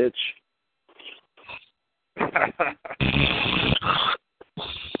little bitch.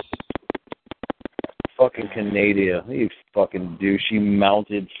 Fucking Canada. You fucking douchey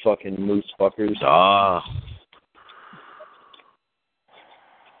mounted fucking moose fuckers.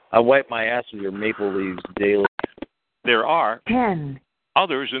 I wipe my ass with your maple leaves daily. There are 10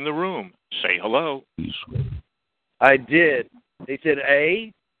 others in the room. Say hello. I did. They said,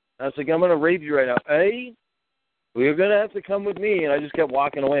 A? I was like, I'm going to rape you right now. A? Well, you're going to have to come with me. And I just kept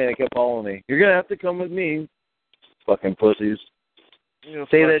walking away, and they kept following me. You're going to have to come with me. Fucking pussies.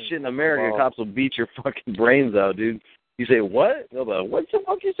 Say that shit in America, cops will beat your fucking brains out, dude. You say, what? They'll be like, what the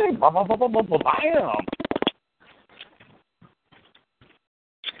fuck you say? Bam!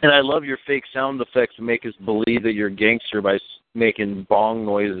 And I love your fake sound effects to make us believe that you're a gangster by making bong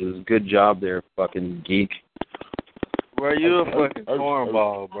noises. Good job there, fucking geek. Bro, you a fucking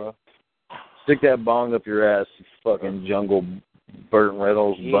cornball, bro. Stick that bong up your ass, you fucking jungle Burt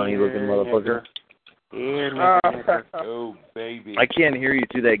Reynolds bunny-looking motherfucker. Oh, baby. I can't hear you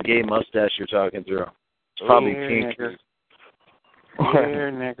through that gay mustache you're talking through. It's probably pink.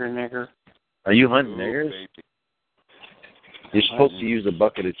 Nigger. Are you hunting niggers? You're supposed to use a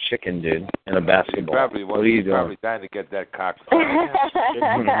bucket of chicken, dude, and a basketball. What are you doing? Probably trying to get that cock.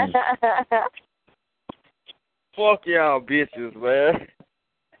 Fuck y'all bitches, man.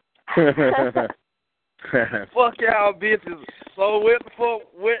 Fuck y'all bitches. So what the fuck?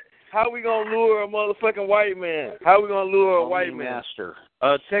 How we gonna lure a motherfucking white man? How we gonna lure a white man?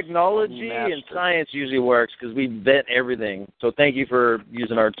 Technology and science usually works because we vet everything. So thank you for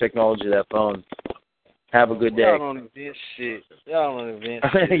using our technology, that phone. Have a good day. Y'all don't invent shit.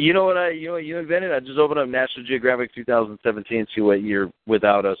 You know what you invented? I just opened up National Geographic 2017, see what year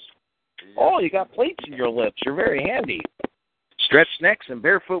without us. Oh, you got plates in your lips. You're very handy. Stretched necks and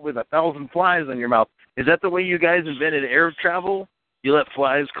barefoot with 1,000 flies on your mouth. Is that the way you guys invented air travel? You let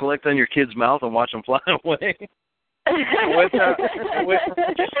flies collect on your kid's mouth and watch them fly away? And what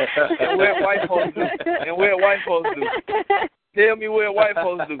white folks do? Tell me what white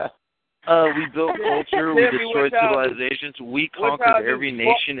folks do. We built culture. We destroyed civilizations. We conquered every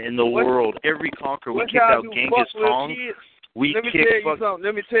nation in the world. Every conqueror. We kicked out Genghis Khan. Let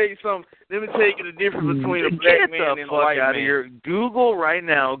me tell you something. Let me tell you the difference between a black man and a white man. Here. Google right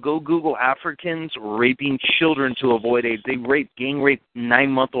now. Go Google Africans raping children to avoid AIDS. They gang rape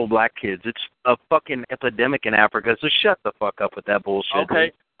 9-month-old black kids. It's a fucking epidemic in Africa. So shut the fuck up with that bullshit.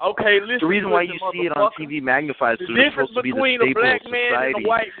 Okay, listen. The reason why you see it on TV magnified is it's supposed to be the staple of society. And a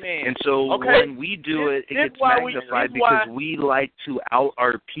white man. And so when we do it, it gets magnified because we like to out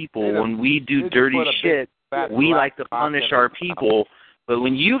our people. When we do dirty shit, we like to punish our people. But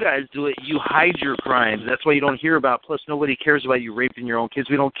when you guys do it, you hide your crimes. That's why you don't hear about. Plus, nobody cares about you raping your own kids.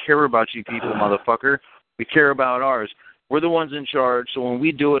 We don't care about you people, motherfucker. We care about ours. We're the ones in charge. So when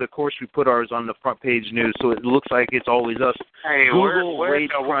we do it, of course, we put ours on the front page news, so it looks like it's always us. Hey, Google rape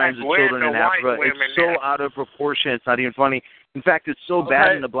crimes of children in Africa. It's so out of proportion. It's not even funny. In fact, it's so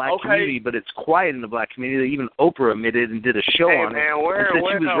bad in the black community, but it's quiet in the black community that even Oprah admitted and did a show on it. And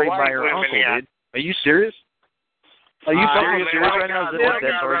said she was raped by her uncle, dude. Are you serious? Are you fucking serious right now? Is that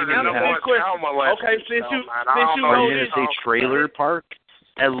that's argument you have? Okay, since you Are know you going to say trailer park?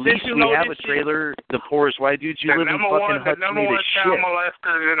 At least we have a trailer. The poorest white dudes, you live in fucking huts made of shit. The number one child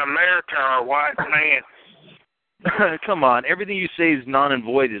molesters in America are white men. Come on, everything you say is non and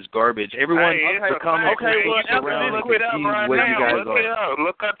void is garbage. Everyone become look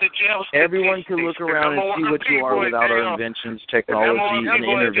up the jail. Everyone can look around and see what you are without our inventions, technology, and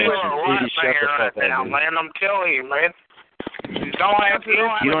interventions. Please shut the fuck up, man. I'm telling you, man. You don't have to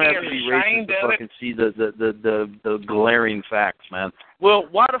be racist to fucking see the glaring facts, man. Well,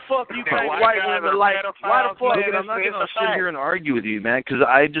 why the fuck you think white women like? Why the fuck? I'm not gonna sit here and argue with you, man, because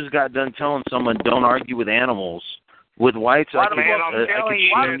I just got done telling someone don't argue with animals. With whites, I could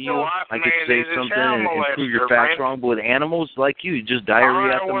shame you, I could say something and prove your facts wrong, but with animals like you just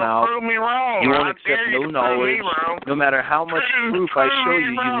diarrhea out the mouth. You won't accept no knowledge. No matter how much proof I show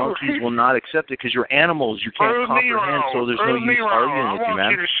you, you monkeys will not accept it because you're animals. You can't comprehend, so there's no use arguing with you, man.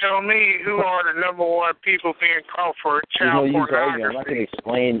 I want you to show me who are the number one people being called for child pornography. I'm not going to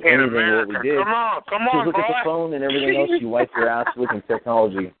explain anything what we did. Come on, just look at the phone and everything else. You wipe your ass looking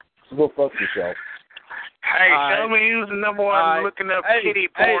technology. So go fuck yourself. Hey, show me who's the number one looking up kitty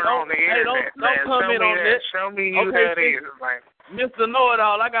porn on the internet. Don't comment on that. Show me who that is, man. Mr.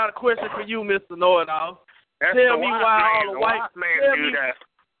 Know-It-All, I got a question for you, Mr. Know-It-All. Tell me why all the white men do that.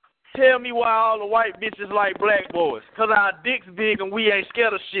 Tell me why all the white bitches like black boys. Because our dick's big and we ain't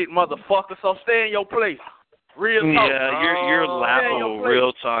scared of shit, motherfucker. So stay in your place. Real talk. Yeah, you're laughable.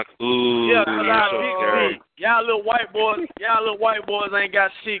 Real talk. Ooh, yeah, cause our dick's big. Y'all little white boys ain't got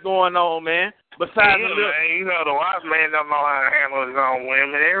shit going on, man. Besides the white man don't know how to handle his own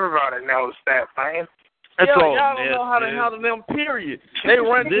women. Everybody knows that, man. That's all y'all myth, don't know how to handle them, period. They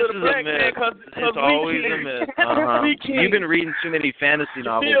run to the black man because it's always a myth. You've been reading too many fantasy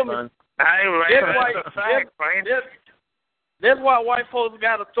novels, son. That's why white folks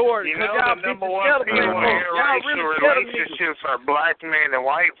got authority. You know, the number one people in racial relationships are black men and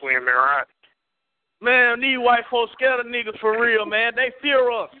white women, right? Man, these white folks scared of niggas for real, man. They fear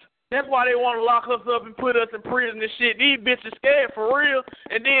us. That's why they want to lock us up and put us in prison and shit. These bitches scared for real.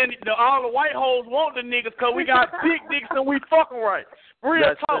 And then all the white hoes want the niggas because we got big dicks and we fucking right. Real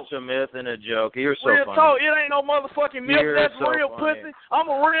That's talk. Such a myth and a joke. You're so real funny. Talk. It ain't no motherfucking myth. That's so real funny. pussy.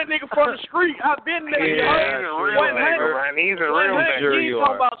 I'm a real nigga from the street. I've been there. He's a real nigga, man. He's a real nigga. You ain't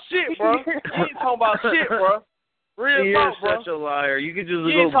talking about shit, bro. You ain't talking about shit, bro. Real You're talk, bro. such a liar. You can just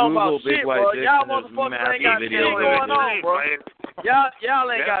you go Google big shit, white dicks y'all and there's motherfuckers massive ain't got shit videos going on, bro. Y'all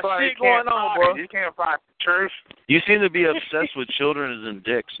ain't got shit going on, bro. You can't fight the truth. You seem to be obsessed with children and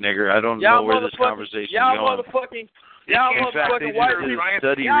dicks, nigger. I don't know where this conversation is going. Y'all in fact, they white did people. a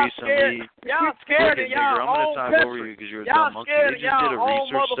study recently. Y'all scared of y'all I'm going to talk over you because you're a dumb monkey. They just did a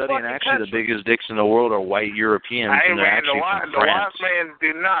research study, and actually the biggest dicks in the world are white Europeans, and they're actually from France. The white man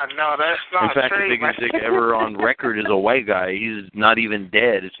do not. No, that's not true. In fact, the biggest dick ever on record is a white guy. He's not even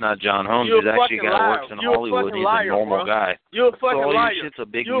dead. It's not John Holmes. He's actually a guy who works in Hollywood. He's a normal guy. You're a fucking liar. Your shit's a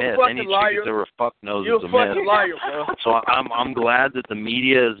big myth. Any chick that's ever fucked knows it's a myth. Liar, bro. So I'm glad that the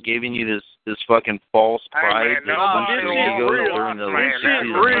media is giving you this fucking false pride that bunch of egos during the late 60s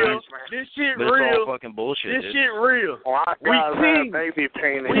and 70s. This shit but real. It's all fucking bullshit. This shit real. We team. Baby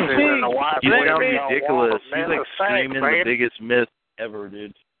penis in the white you sound ridiculous. He's like screaming the biggest myth ever,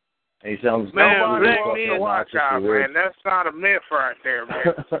 dude. He sounds man. That's not a myth right there,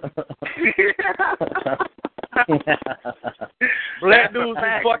 man. Black dudes be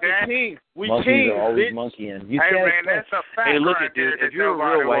fucking king. We Monkeys kings, are always bitch. monkeying. Hey, man, that's a fact. Hey, look right at dude. there If you're a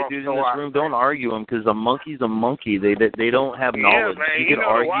real white dude in this room, don't argue him because a monkey's a monkey. They don't have knowledge. Man, you can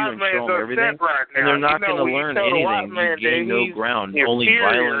argue and show them everything, right and they're not going to learn anything. You gain no ground. Only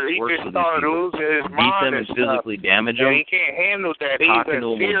violence works for these people. Beat them and physically damage them. He can't handle that. Talking He's to them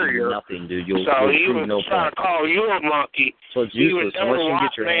will do nothing, dude. You'll prove no trying point. to call you a monkey. So it's useless unless you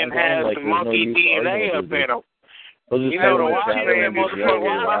get your hands on. Like there's no use DNA up in him. You know, the white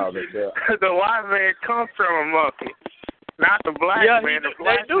man comes from a monkey, not the black man. The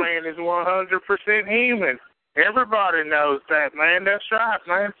black man is 100% human. Everybody knows that, man. That's right,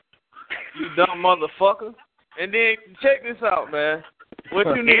 man. You dumb motherfucker. And then check this out, man. What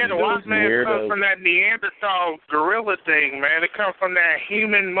you need to the do white is man comes from that Neanderthal gorilla thing, man. It comes from that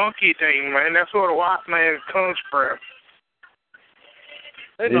human monkey thing, man. That's where the white man comes from.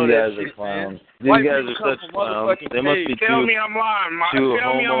 These guys are clowns. These guys are such clowns. They must be Tell me I'm lying, Mike.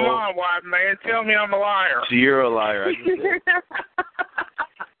 Tell me I'm lying, white man. Tell me I'm a liar. So you're a liar. I can say.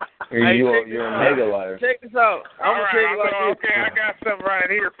 You're a mega liar. Check this out. I'm gonna tell you like this. Okay, I got something right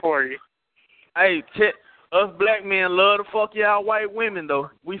here for you. Hey, us black men love to fuck y'all white women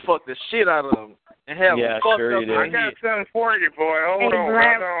though. We fuck the shit out of them and have them fucked up. I got something for you, boy. Hold on.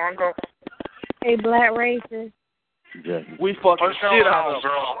 I'm going. Hey, black racist. Yeah. We fucking shit out of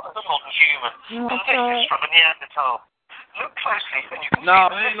them. No, no,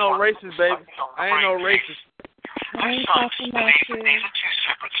 I ain't no racist, baby. I ain't no racist. I ain't talking about you.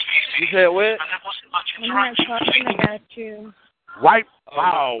 You said what? I'm not talking about you. White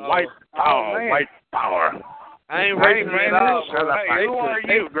power, white power, white power. I ain't racist at all. Hey, who are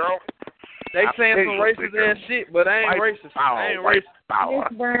you, girl? They saying some racist ass shit, but I ain't racist. I ain't racist.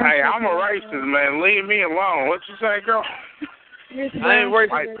 Hey, I'm a racist, man. Leave me alone. What you say, girl? I ain't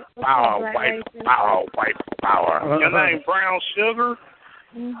racist. White power, white power, white power. Your name Brown Sugar?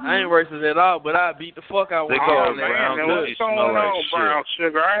 Mm-hmm. I ain't racist at all, but I beat the fuck out of They call it man. What's going on, Brown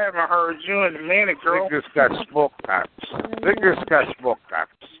Sugar? I haven't heard you in a minute, girl. Niggas got smoke cocks. Niggas got smoke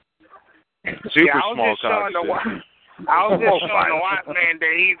cocks. Super small cocks. I was just showing the white man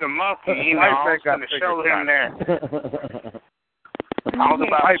that he's a monkey. You know, I was going to show him that. I was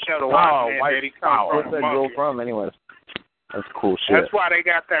about to show the white man that he comes from. Where's that girl from, anyways? That's cool shit. That's why they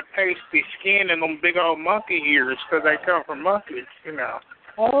got that pasty skin and them big old monkey ears, because they come from monkeys, you know.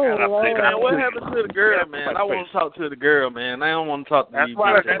 Oh, man, what happened to the girl, man? I want to talk to the girl, man. I don't want to talk to you.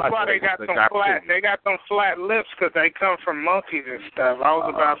 That's why they got them flat. They got them flat lips because they come from monkeys and stuff. I was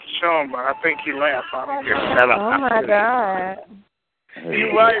about to show him, but I think he laughed. Oh my God.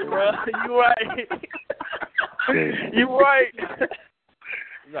 You right, bro. You right. You right.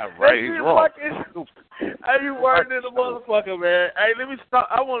 Not right. He's wrong. Hey, you worried in the motherfucker, man. Hey, let me stop.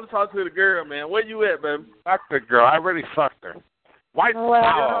 I want to talk to the girl, man. Where you at, baby? Fuck the girl. I already fucked her. White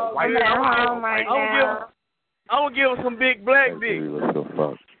power. White power. I'm going to give him some big black dick. You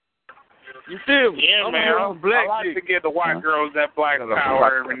feel me? Yeah, man. I like to give the white girls that black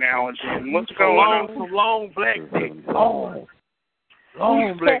power every now and then. What's going on? Some long black dick. Long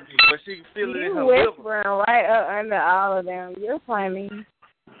black dick. But she can feel it in her liver. You whispering right up under all of them. You're funny.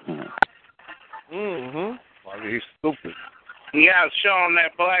 Mm-hmm. Well, he's stupid. Yeah, showing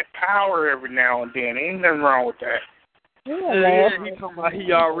that black power every now and then. Ain't nothing wrong with that. Yeah, he talking about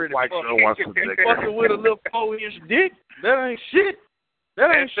he already fucking with a little 4-inch dick. That ain't shit.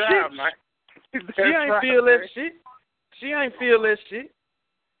 That ain't shit. Right, man. She ain't feel that shit. She ain't feel that shit.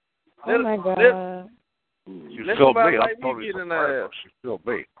 Oh my God. You feel me? I'm totally surprised. She feel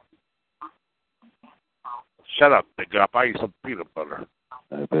me. Shut up, nigga. I'll buy you some peanut butter.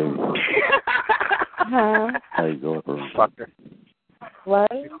 Hey, baby. Huh? How you going, bro? Fucker.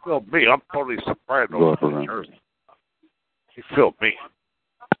 What? You feel me? I'm totally surprised over New Jersey. You feel me?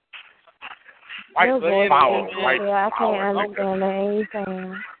 White power, white I can't understand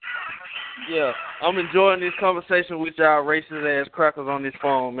anything. Yeah, I'm enjoying this conversation with y'all racist ass crackers on this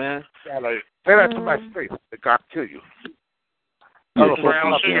phone, man. Say that to my face. They got to kill you.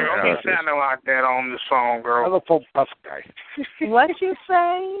 Brown Sugar, don't be sounding like that on the song, girl. Telephone puff guy. What you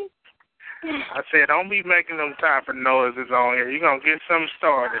say? I said, don't be making them type of noises on here. You're going to get something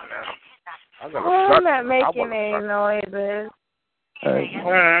started now. I'm not making any noises. Hey.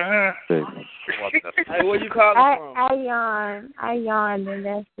 Hey, where you calling from? I yawned, and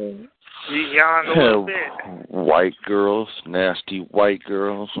that's it. You yawned a little bit. White girls, nasty white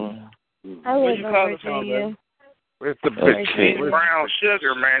girls. I live in Virginia. Where's the bitch? Brown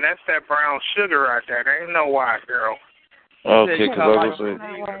Sugar, man. That's that brown sugar right there. There ain't no white girl. Okay, because I was saying,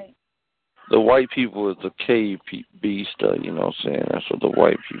 the white people is the cave beast, you know what I'm saying? That's what the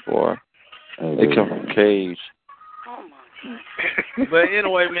white people are. They come from caves. But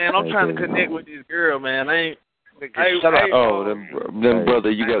anyway, man, I'm trying to connect with this girl, man. Shut up. Oh, then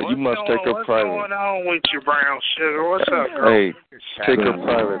brother, you must take her private. What's going on with you, brown sugar? What's up, girl? Hey, take her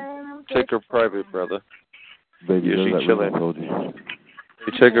private. Take her private, brother. Baby, yeah, she chilling.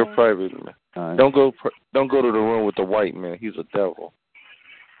 Hey, take her private, man. Right. Don't go to the room with the white man. He's a devil.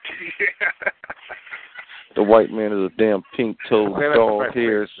 The white man is a damn pink-toed dog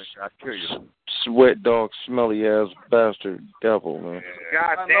hair, sweat dog, smelly ass bastard devil, man.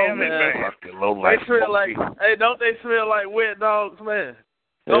 God damn it, man. They smell like, hey, don't they smell like wet dogs, man?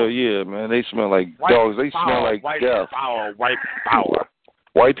 Hell yeah, man. They smell like dogs. They smell like death. White power.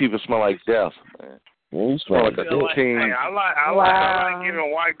 White people smell like death, man. You smell like a king. Hey, I like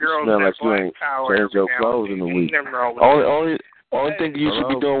giving white girls smell that like black you power. change your clothes in a week. Only thing you should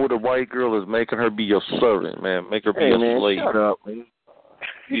be doing with a white girl is making her be your servant, man. Make her be a slave. Shut up, man.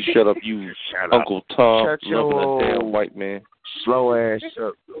 You shut up, you Uncle Tom, shut loving your a damn white man. Slow ass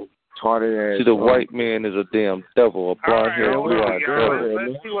up, tardy ass. See, the white man is a damn devil, a blonde-haired, blue-eyed devil.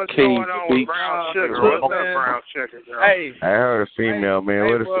 Let's see what's going on with brown sugar. What's up, brown sugar, girl? Hey, I heard a female, man.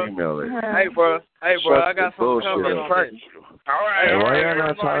 Where the female is? Hey, bro, I got some coming on. All right, hey, why y'all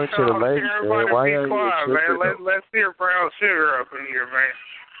not talking to the ladies, man? Why y'all quiet, man? Let's hear brown sugar up in here, man.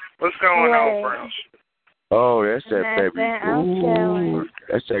 What's going on, brown sugar? Oh, that's that baby. Ooh,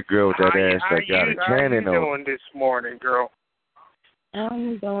 that's that girl with that ass that got a cannon on. How you doing this morning, girl?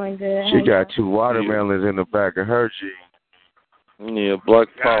 I'm doing good. She got 2 watermelons in the back of her jeans. Yeah, black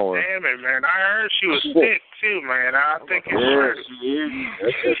power. God damn it, man. I heard she was sick, too, man. I think it's true. She is.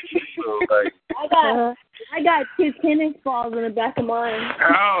 I got 2 tennis balls in the back of mine.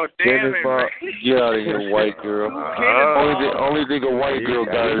 Oh, damn it, man. Get out of here, white girl. Only thing a white girl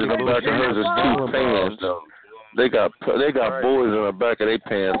got in the back of hers is 2 pants. They got boys in the back of their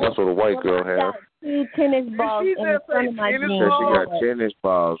pants. That's what a white girl has. 2 tennis balls in front of my jeans. She got tennis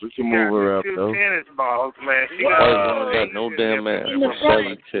balls. We can move her up, 2 though. tennis balls, man. She got no damn ass. In the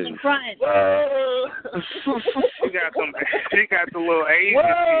front. She got the little Asian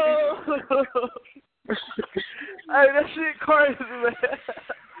titties. Hey, that shit crazy, man.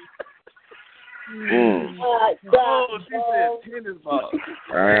 She said tennis balls.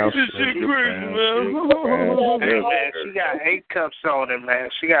 This shit crazy, man. Hey, man, she got 8 cups on it, man.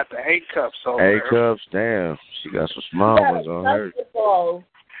 She got the 8 cups on 8 her. cups, damn. She got some small ones on her.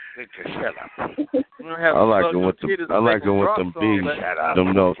 Shut up. I like them with them B,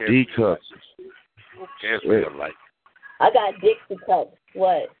 them no D cups. Guess what you like? I got Dixie cups.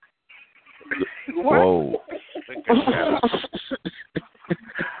 What? Whoa.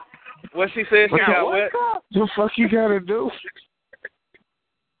 What she said? She got what? The fuck you gotta do?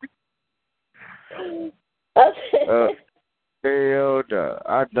 Hell no.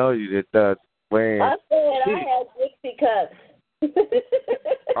 I know you did that. Man. I said I had Dixie cups.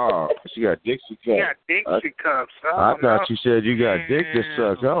 Oh, she got Dixie cups. She got Dixie cups. I thought you said you got dick to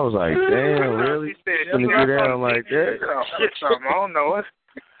suck. I was like, damn, really? Gonna get down like that? I don't know it.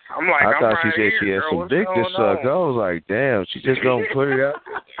 I'm like, I thought she right said here, she had girl. some dick to suck. I was like, damn, she just gonna put it out.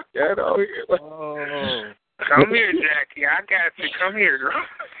 Come here, Jackie. I got you. Come here, girl.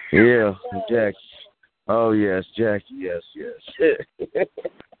 Yeah, Jackie. Oh, yes, Jackie. Yes.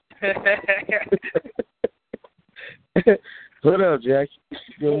 What up, Jackie?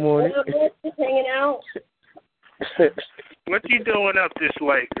 Good morning. Just hanging out. What you doing up this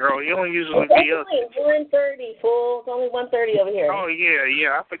late, girl? You don't usually be up. It's only 1:30, fool. It's only 1:30 over here. Oh,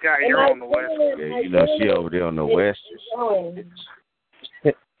 yeah. I forgot you're on the west. Yeah, you know she over there on the west.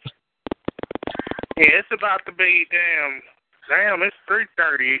 Yeah, it's about to be damn, it's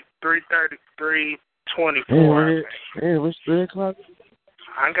 3:30, 3:24. Hey, what's 3 o'clock?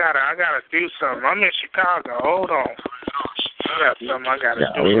 I gotta do something. I'm in Chicago. Hold on. I got something I gotta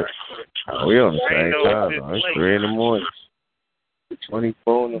do. We on the same time. It's 3 in the morning.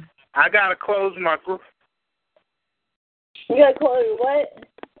 24. I gotta close my group. You gotta close what?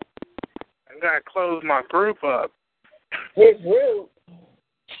 I gotta close my group up. Your group?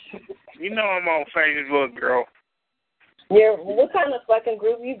 You know I'm on Facebook, girl. What kind of fucking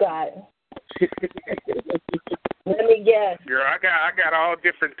group you got? Let me guess. Girl, I got all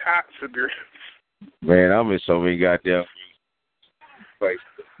different types of groups. Man, I'm in so many goddamn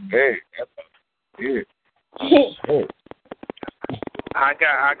Hey. I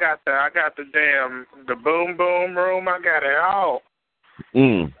got the boom boom room. I got it all.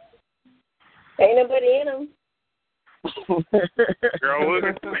 Ain't nobody in them.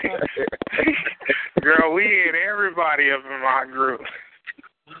 Girl, we had everybody up in my group.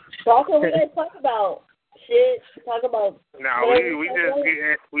 So what we gonna talk about? shit. Talk about. No,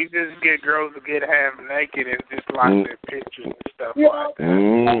 we just get girls to get half naked and just like their pictures and stuff like that.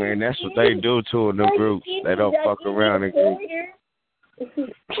 And that's what they do to in the groups. They don't fuck around in groups.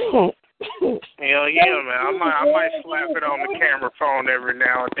 Hell yeah, man. I might slap it on the camera phone every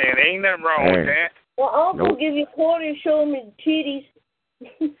now and then. Ain't nothing wrong with that. Well, Uncle give you quarter and show him his titties.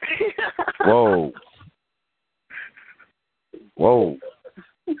 Whoa.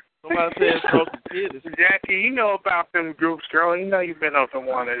 Somebody said broken titties. Jackie, you know about them groups, girl. You know you've been up to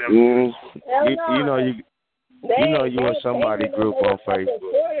one of them. You know you in somebody group on Facebook.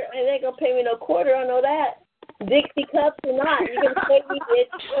 And they ain't gonna pay me no quarter. I know that. Dixie cups or not, you can pay me,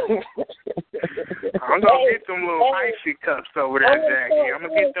 bitch. I'm gonna get them little icy cups over there, Jackie. I'm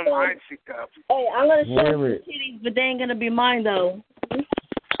gonna get them icy cups. Hey, I'm gonna show you the titties, but they ain't gonna be mine though.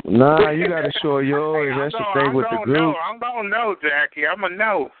 Nah, you gotta show yours. That's the thing with the group. I'm gonna know, Jackie. I'm gonna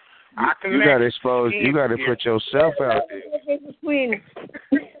know. You gotta expose. You gotta put yourself out there. Between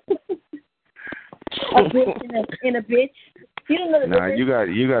a bitch and a bitch. You don't know the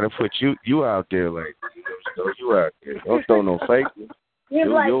difference. You gotta put you out there, like throw you out there. Don't throw no fake ones. You're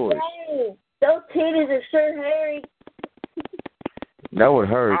do like, yours. dang, those titties are sure hairy. That would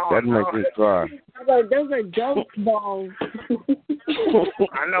hurt. That'd make me cry. Those are ghost balls.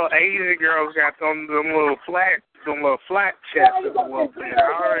 I know Asian girls got them little flat chests a little bit.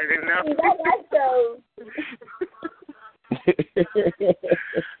 I already know.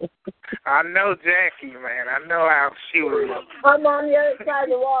 I know Jackie, man. I know how she was. I'm on the other side of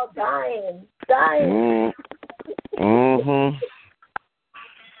the wall dying.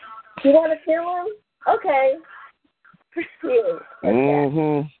 You want to kill him? Okay. Let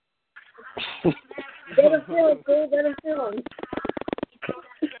him feel it, dude. Let him feel him.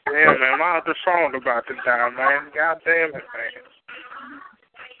 Yeah, man. I'm out the phone about to die, man. God damn it, man.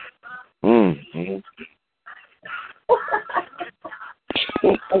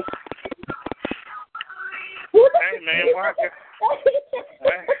 Hey, man, watch it.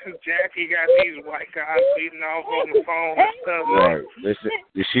 Jackie got these white guys beating off on the phone and stuff. Right. Listen,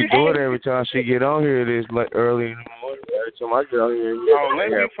 she do it every time she get on here. It is like early in the morning. Every time I get on here. Let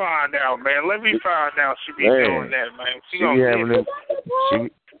me find out, man. Let me find out she be doing that, man. She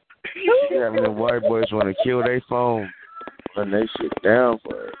having them white boys want to kill their phone. And they shit down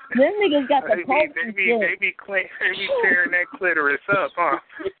for it. Them niggas got the they be tearing that clitoris up, huh?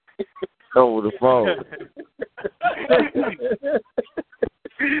 Over the phone.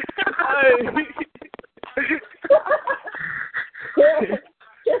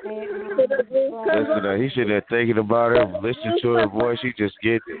 Listen, he should have thinking about her, listen to her voice. She just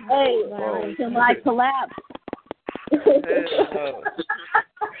get it. Hey, my collapse.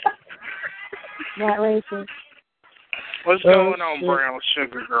 Not racist. What's going on, brown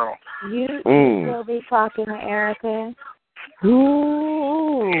sugar girl? You will be talking to Erica.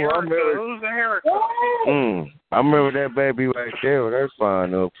 Ooh, Erica, who's Erica? I remember that baby right there with her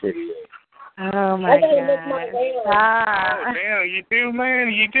fine little pretty. Oh my God! Oh damn, you do,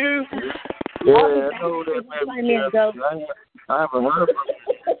 man, you do. Yeah, I know that baby. I haven't heard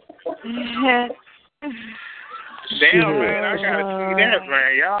from her. Damn, man, I gotta see that,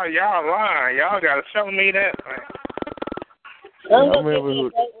 man. Y'all lying. Y'all gotta show me that, man.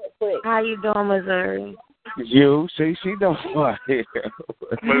 How you doing, Missouri? You see, she don't want it.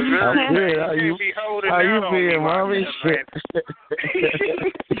 Missouri, I'm good. How you being, mommy?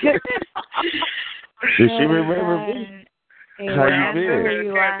 Did she remember me? How you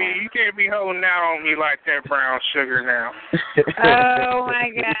been? You can't be holding out on me like that, brown sugar. Now. Oh my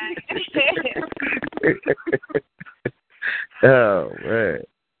God. Oh man.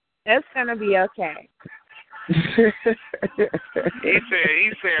 That's gonna be okay. He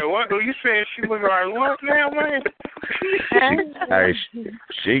said, what? You said she look like what now, man? Hey,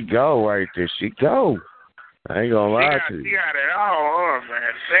 she go right there. She go. I ain't gonna lie to you. She got it all on,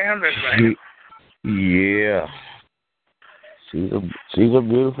 man. Damn this man. Yeah. She's a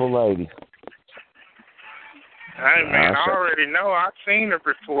beautiful lady. Hey, man, I already know. I've seen her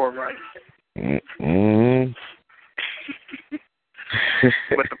before, man.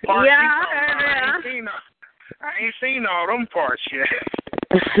 But the part I ain't seen all them parts yet.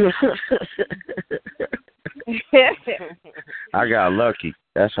 I got lucky.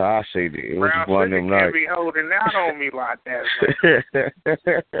 That's how I see it. It was Brown one of them nights. Can't be holding out on me like that.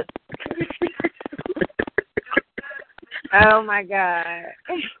 Oh my God.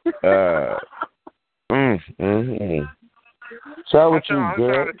 So what you I'm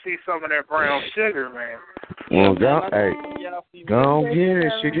girl? trying to see some of that brown sugar, man. Well, go on get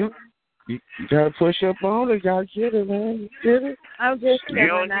it. Should you gotta push up on it. Gotta get it, man. Get it. I'm just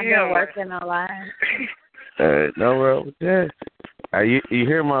kidding. I've been working a lot. No wrong with that. You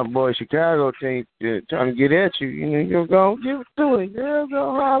hear my boy Chicago team trying to get at you. You're going to give it to him. Girl,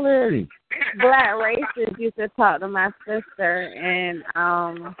 go holler at him. Black racists used to talk to my sister, and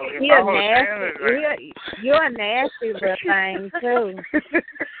you're a nasty little thing, too.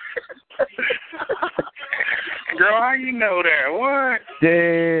 Girl, how you know that? What?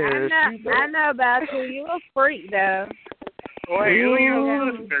 Yeah. I know about you. You a freak, though. Wait, who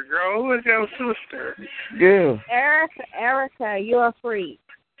your sister, girl? Who is your sister? Yeah. Erica, you're a freak.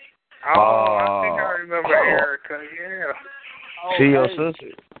 Oh, I think I remember Erica, yeah. She your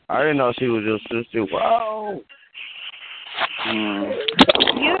sister? I didn't know she was your sister. Wow.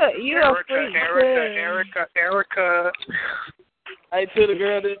 You're a freak, Erica. Hey, to the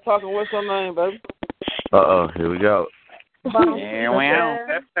girl that's talking, what's her name, baby? Here we go.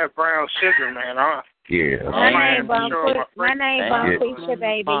 That's that brown sugar, man, huh? Yeah. My name Bonquisha,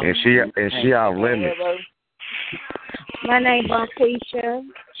 baby. And she off limits. My name Bonquisha.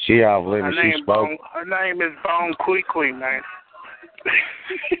 She off limits. She spoke. Her name is Bone Quickly, man.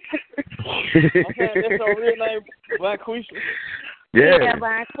 Okay, that's her real name, Bonquisha. Yeah,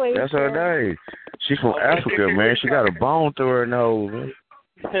 that's her name. She from Africa, man. She got a bone through her nose, man.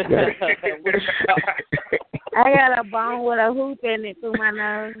 I got a bone with a hoop in it through my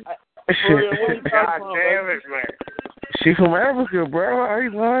nose. God damn it, man. She from Africa, bro. I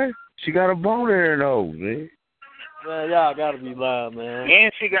ain't lying. She got a bone in her nose, man. Man, y'all gotta be lying, man.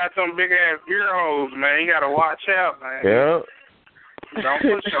 And she got some big ass ear holes, man. You gotta watch out, man. Yeah. Don't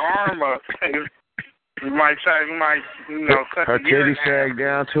push your arm up. You might cut her the ear titty sag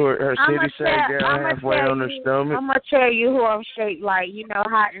down to her titty sag down halfway on her stomach. I'm gonna tell you who I'm shaped like. You know,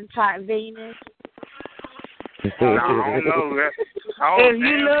 hot and tight Venus. I don't know that.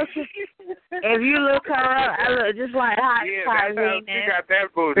 If you look her up, I look just like hot and tight Venus. She got that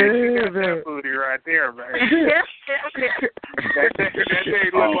booty. She got that booty right there, man. that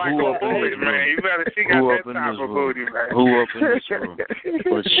thing look like a bullet, man. She got that type of booty, man. Who up in this room?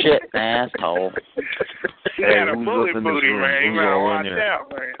 Well, shit, asshole. She got a bullet booty, man. You better watch out,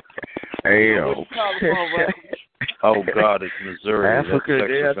 man. Hey, yo. Oh, God, it's Missouri. Africa,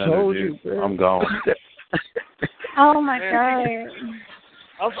 I told you, man. I'm gone. Oh, my God.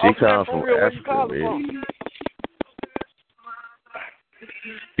 She comes from Africa, man.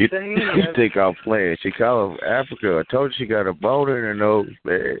 You think I'm playing. She comes from Africa. I told you she got a bone in her nose,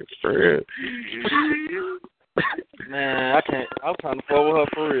 man. For real. Man, I can't. I'm trying to follow her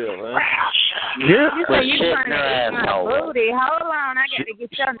for real, man. You say you trying to eat my booty. Hold on, I got to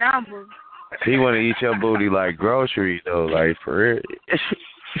get your number. She want to eat your booty like groceries, though, like for real.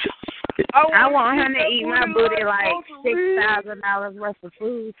 I want him to eat my booty like $6,000 worth of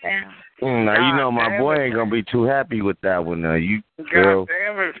food, Sam. Now, you know my boy ain't going to be too happy with that one. Now, you, girl.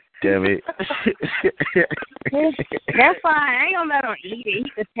 Damn it. That's fine. I ain't going to let him eat it. He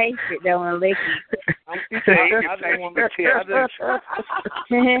can taste it, though, and lick it.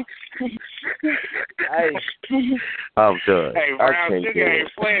 I'm done. Hey, Brown Sugar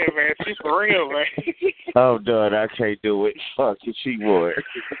ain't playing, man. She's for real, man. I'm done. I can't do it. Fuck it. She would.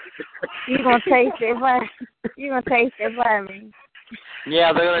 You gonna taste it for me.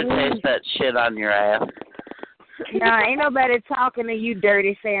 Yeah, they're gonna taste that shit on your ass. No, ain't nobody talking to you,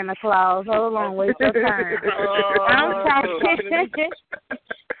 dirty Santa Claus. Hold on, waste your time. I'm talking.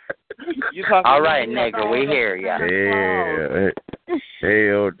 All right, nigga, we hear ya. Yeah.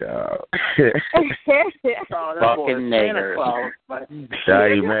 Hell no. Fucking nigger. Now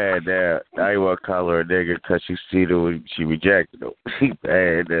you mad now. Now you want to call her a nigger because she see the she rejected him. She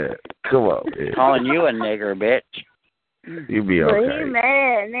bad now. Come on, man. Calling you a nigger, bitch. You be okay. Well, he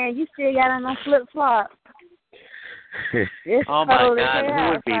mad. Man, you still got on no flip-flops. Oh, my God,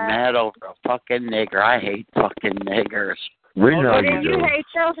 who would be mad over a fucking nigger? I hate fucking niggers. We know you hate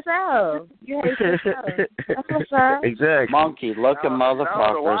yourself. You hate yourself. That's what's up. Exactly. Monkey-looking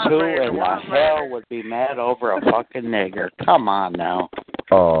motherfuckers. Who in the hell would be mad over a fucking nigger? Come on now.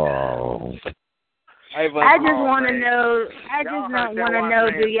 Oh. I just want to know.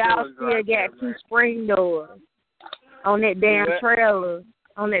 Do y'all still got 2 spring doors on that damn trailer?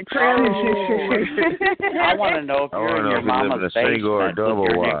 On that trailer. I want to know if you're in your mama's basement with your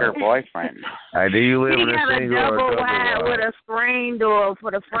nigger boyfriend. Do you live in a single or double wide with a screen door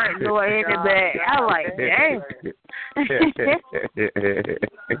for the front door and the back? I'm like, dang.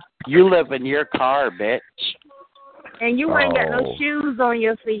 You live in your car, bitch. And you ain't got no shoes on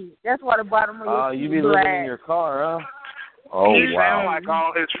your feet. That's why the bottom of your feet you be living in your car, huh? Oh, he wow. sound like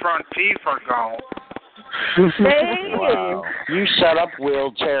all his front teeth are gone. Wow. You shut up,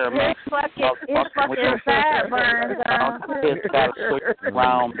 wheelchair man. It's fucking sideburns. It's got a switch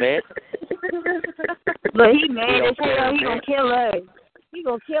around, bitch. But he mad as hell. He gonna kill us. He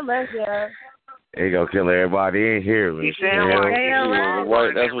gonna kill us, yeah. He gonna kill everybody in here. He sound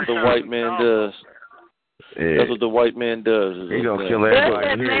like that's what the white man does. Yeah. That's what the white man does. He gonna kill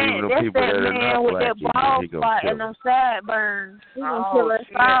everybody here, even the people that are not black. He gonna kill them sideburns. He gonna kill us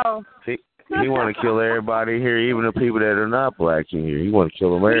all. He want to kill everybody here, even the people that are not black in here. He want to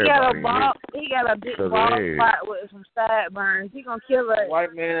kill them everybody. He got a big bald spot with some sideburns. He gonna kill us.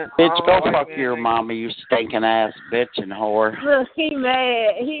 White man. Bitch, go fuck your mama, you stinking ass bitch and whore. Look, he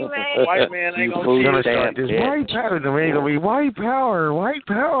mad. He mad. White man ain't gonna start this white power. The man gonna be white power. White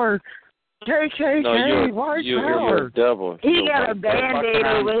power. KKK, white power. Devil. He got a band-aid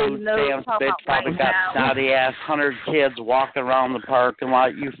over his nose. Bitch probably got snotty-ass 100 kids walking around the parking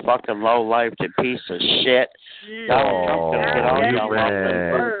lot. You fucking low-life, you piece of shit. He sound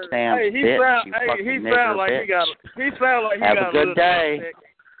like he got Have a good day.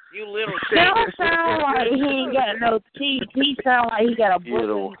 You little shit. He don't sound like he ain't got no teeth. He sound like he got a book in his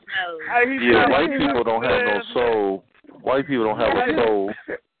nose. Yeah, white people don't have no soul. White people don't have a soul.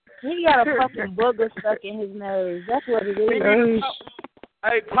 He got a fucking booger stuck in his nose. That's what it is.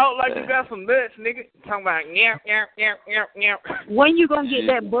 Hey, talk like you got some nuts, nigga. Talking about nyap. When you gonna get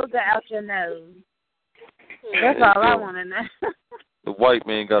that booger out your nose? That's all I want to know. The white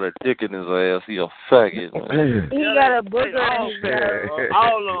man got a dick in his ass. He a faggot, man. He got a booger in his nose.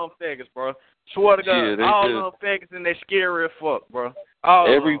 All of them faggots, bro. Swear to God, all of them faggots and they scary as fuck, bro.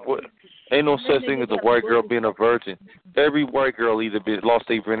 Ain't no such thing as a white girl being a virgin. Every white girl either lost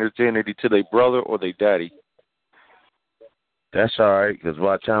their virginity to their brother or their daddy. That's all right, because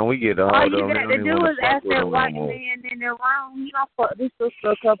by the time we get a hold all of them, you got to do is ask that white man in their room. He don't fuck this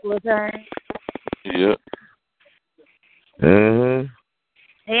sister a couple of times. Yeah. And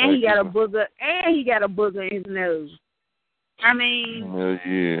he got a booger. And he got a booger in his nose. I mean,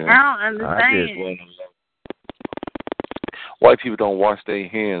 yeah. I don't understand. White people don't wash their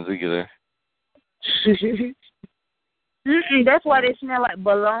hands either. That's why they smell like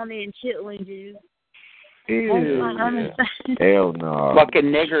bologna and chitlin juice. Hell no. Fucking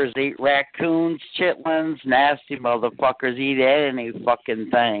niggers eat raccoons, chitlins, nasty motherfuckers eat any fucking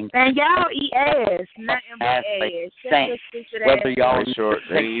thing. And y'all eat ass, nothing but ass. Stink. Whether y'all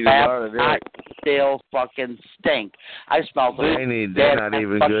stink, I still fucking stink. I smell the. They're not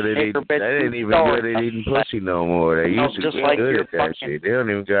even good at eating. They ain't even good at eating pussy no more. They used to be good at that shit. They don't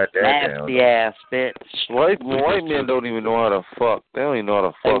even got that down. Nasty ass bitch. White men don't even know how to fuck. They don't even know how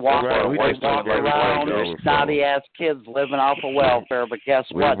to fuck. They walk around. Snotty ass kids living off of welfare, but guess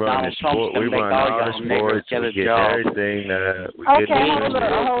what? Donald Trump's gonna make all y'all niggers get a job. Okay, hold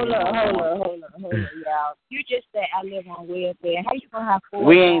up, y'all. You just said I live on welfare. How you gonna have 4?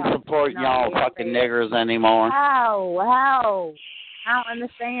 We ain't supporting y'all fucking niggers anymore. How? I don't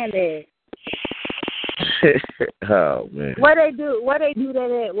understand that. Oh man. What they do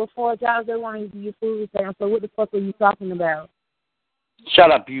that at with 4 jobs they want to give you food stamps, so what the fuck are you talking about?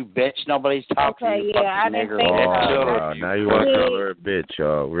 Shut up, you bitch. Nobody's talking to you, I fucking didn't nigger. think Now you want to call her a bitch,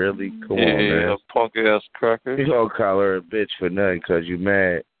 y'all. Really? Come on, man. Punk-ass cracker. You gonna call her a bitch for nothing because you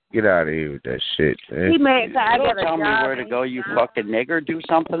mad. Get out of here with that shit, man. He mad because I got a Tell me where to go, you fucking nigger. Do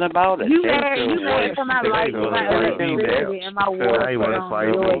something about it. You mad for my life, and my water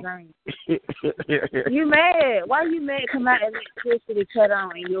on yours ain't. You mad? Why you mad because my electricity cut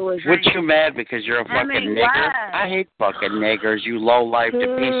on and yours ain't? What you mad because you're a fucking nigger? Why? I hate fucking niggers, you low-life piece of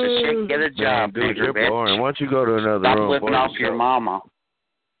shit. Get a job, dude, nigger, bitch. Why don't you go to another Stop room? living off your mama.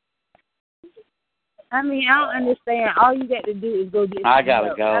 I mean, I don't understand. All you got to do is go get I gotta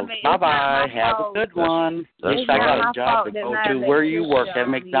help. go. I mean, bye-bye. Have a good one. At least I got a job to go to. Where you work at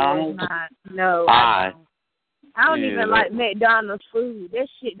McDonald's? No. Bye. I don't even like McDonald's food. That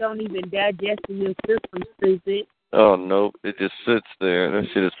shit don't even digest in your system, stupid. Oh, no. It just sits there. That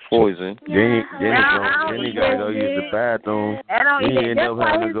shit is poison. Then you gotta go use the bathroom. Then you end up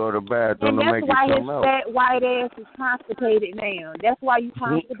having to go to the bathroom to make it come out. That's why his fat white ass is constipated now. That's why you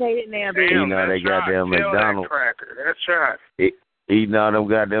constipated now, baby. You know they goddamn McDonald's. That's right. Eating all them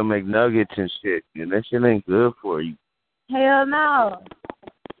goddamn McNuggets and shit. And that shit ain't good for you. Hell no.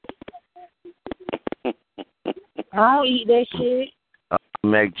 I don't eat that shit.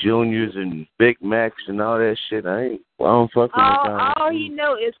 Mac Juniors and Big Macs and all that shit. I don't fuck with McDonald's. All he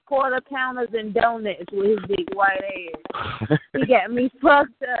know is quarter pounders and donuts with his big white ass. He got me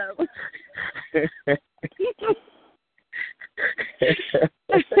fucked up.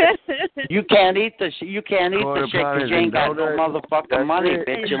 You can't eat the shit because you ain't got no motherfucking money,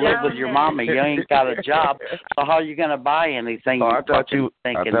 bitch. You live with your mama. You ain't got a job. So how you gonna buy anything? I thought you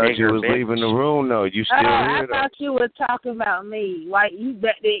was leaving the room though. You still here? I thought you were talking about me. Like you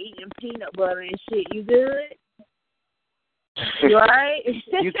back there eating peanut butter and shit. You good? Right?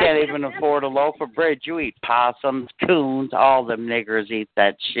 You can't even afford a loaf of bread. You eat possums, coons. All them niggers eat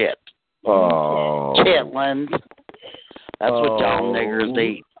that shit. Oh. Chitlins. That's what y'all niggers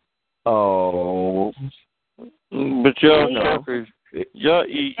eat. Oh. But y'all crackers, y'all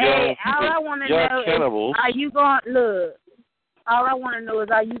eat. Hey, all I want to know cannibals. is, are you going? Look. All I want to know is,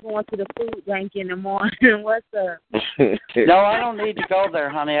 are you going to the food bank in the morning? What's up? No, I don't need to go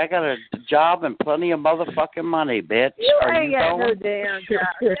there, honey. I got a job and plenty of motherfucking money, bitch. You ain't got no damn job.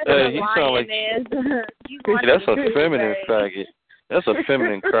 Hey, he sound like that's a feminine faggot. That's a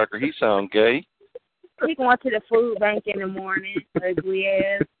feminine cracker. He sound gay. He going to the food bank in the morning, ugly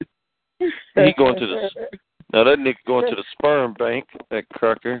ass. He going to now that nigga going to the sperm bank. That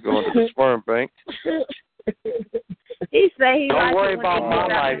cracker going to the sperm bank. He say he don't worry about my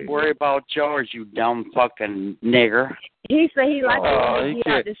life. Worry about yours, you dumb fucking nigger. He say he like to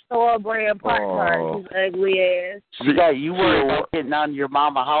get out the store brand Pop-Tarts, his ugly ass. You worry about getting out of your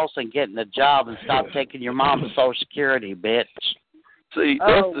mama house and getting a job and stop taking your mama's Social Security, bitch. See,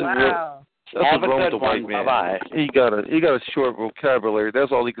 that's what's wrong with the white man. Bye-bye. He got a short vocabulary.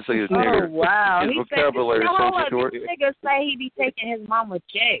 That's all he can say is nigger. Oh wow! His vocabulary is so short. This nigga say he be taking his mama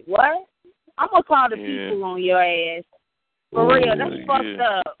check. What? I'm gonna call the people on your ass. For real, that's fucked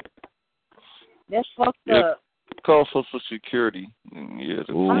up. That's fucked up. Call Social Security. Yeah,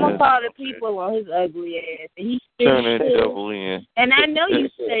 I'm gonna call the people on his ugly ass. And he turn that devil in. And I know you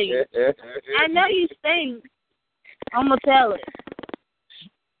stink. I know you stink. I'm gonna tell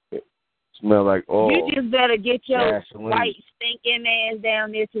it. Smell like oil. You just better get your gasoline. white stinking ass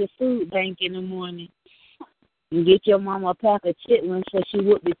down there to the food bank in the morning. And get your mama a pack of chitlins so she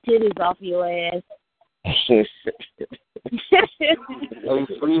whoop the titties off your ass. Hey,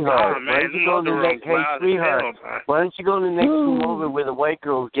 sweetheart, why don't you go to the next? Hey, sweetheart, why don't you go to the next room over where the white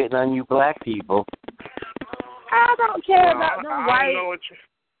girl's getting on you black people? I don't care about them white.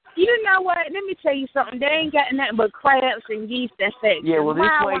 You know what? Let me tell you something. They ain't got nothing but crabs and geese that's sex. Yeah, well, this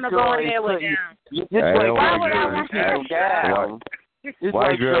why white I girl go in there with them? Why would I want to go down?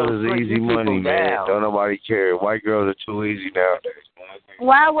 White girls is easy money, man. Don't nobody care. White girls are too easy nowadays.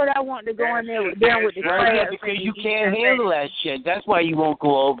 Why would I want to go in there with them with the crabs? Because you can't handle that shit. That's why you won't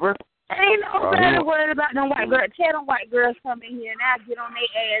go over. Ain't nobody worried about them white girls. Tell them white girls come in here and I'll get on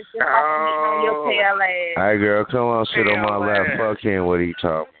their ass just like on your pale ass. All right, girl, come on, sit on my lap. Fuck him. What are you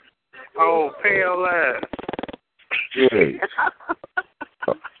talking? Oh, pale ass. Yeah.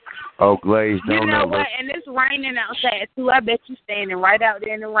 Oh, Glaze, don't you know what? And it's raining outside, too. I bet you standing right out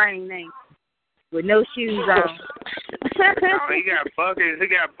there in the rain, ain't you? With no shoes on. He got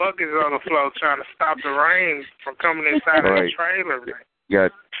buckets on the floor trying to stop the rain from coming inside of the trailer.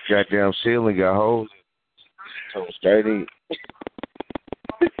 Got goddamn ceiling got holes. So straight in.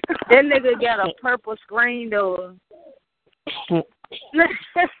 That nigga got a purple screen door.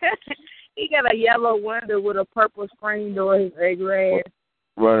 He got a yellow window with a purple screen door. His egg red.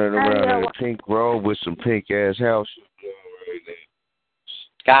 Running around in a pink robe with some pink ass house.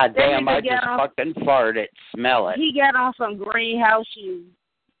 God damn, I just fucking farted. Smell it. He got on some greenhouse shoes.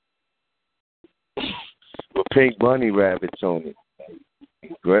 With pink bunny rabbits on it.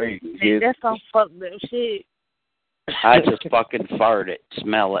 Great. Hey, that's some fucked up shit. I just fucking farted.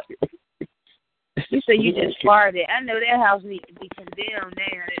 Smell it. You said you just farted. I know that house needs to be condemned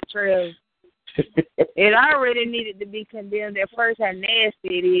there, that trail. It already needed to be condemned at first, how nasty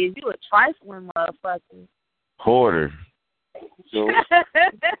it is. You a trifling motherfucker. Hoarder. This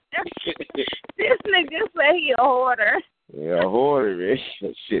nigga say he a hoarder. Yeah, a hoarder, man.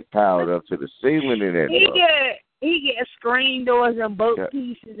 That shit piled up to the ceiling in that. He get screen doors and boat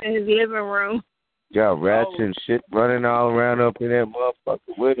pieces in his living room. Got rats and shit running all around up in that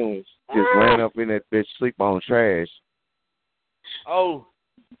motherfucker with him. Just ran up in that bitch, sleep on trash. Oh,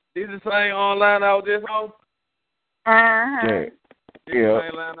 this is the same online I was just on? Uh-huh.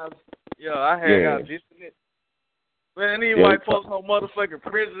 Yeah, I had got this in it. Man, these white folks on motherfucking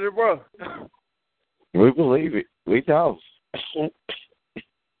president, bro. We believe it. We talk. See,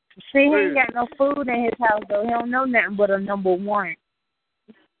 he ain't got no food in his house, though. He don't know nothing but a number one.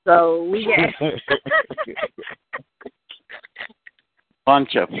 So we got...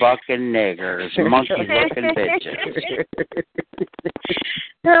 Bunch of fucking niggers, monkey-looking bitches.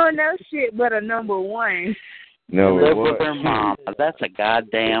 No, no shit but a number one. No, live with their mama. That's a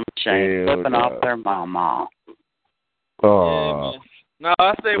goddamn shame. Flipping off their mama. Oh. No,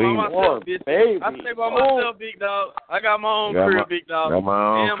 I stay by myself, bitch. Baby. I stay by myself, big dog. I got my own crib, big dog. Got my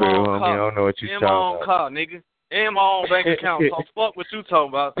own crib, homie. I don't know what you talking about. And my own car, nigga. And my own bank account. So fuck what you talking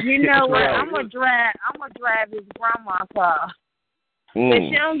about. You know what? I'm gonna drive his grandma's car. But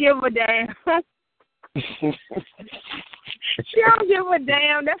she don't give a damn. She don't give a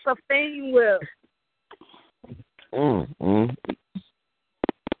damn. That's a thing whip. Why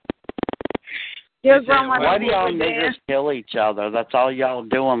do y'all niggas kill each other? That's all y'all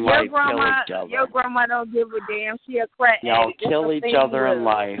do in life, kill each other. Your grandma don't give a damn. She a crack Y'all kill each other in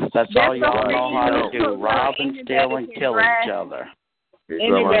life. That's all y'all know how to do. Rob and steal and kill each other.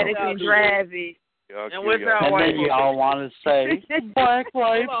 Anybody can drive it. And then y'all want to say, Black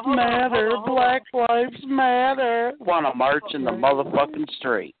Lives Matter, Black Lives Matter. Want to march in the motherfucking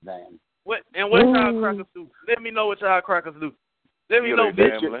street, then. What y'all crackers do? Let me know what y'all crackers do. Let me know,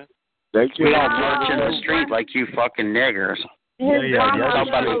 bitch. We don't march in the street like you fucking niggers. Somebody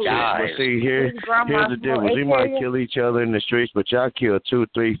dies. But see, here's the difference. We might kill each other in the streets, but y'all kill 200,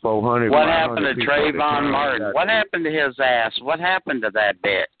 300, 400. What happened to Trayvon Martin? What happened to his ass? What happened to that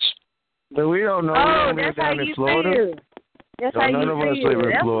bitch? But we don't know. Oh, we that's down how in you Florida. feel. That's how none you of feel. us live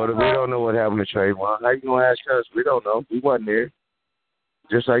in Florida. We don't know what happened to Trayvon. How you gonna ask us? We don't know. We wasn't there.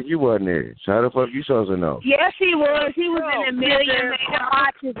 Just like you wasn't there. So how the fuck you supposed to know? Yes, he was. He was in a million man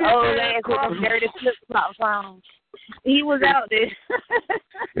watch his old ass with them dirty flip flops on. He was out there.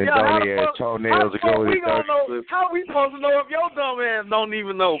 And don't he have toenails to go with his dirty. How we supposed to know if your dumb ass don't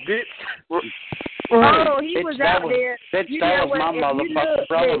even know, bitch? Oh, he was out there. Bitch, that was my motherfucking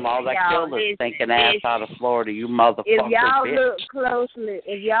brother-in-law that killed his stinking ass out of Florida, you motherfucker, if y'all bitch. look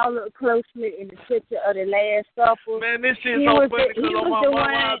closely in the picture of the Last Supper, man, this shit's so funny because on my mama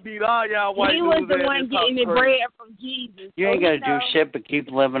I beat all y'all white dudes. He was the one getting the bread from Jesus. You ain't gonna do shit but keep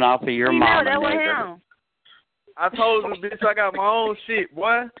living off of your mama, nigga. I told you, bitch, I got my own shit,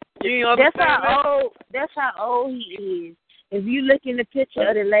 boy. You ain't understand That's how old he is. If you look in the picture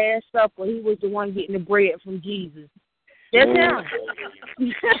of the Last Supper, he was the one getting the bread from Jesus. That's him.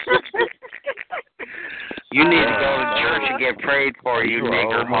 You need to go to church and get prayed for, you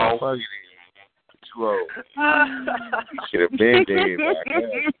nigger hoe. Too old. You should have been dead back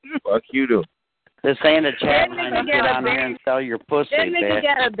then. Fuck you, though. This ain't a chat line. You get on there and sell your pussy, that nigga bitch.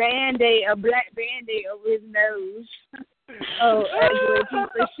 got a Band-Aid, a black Band-Aid over his nose. Oh, ugly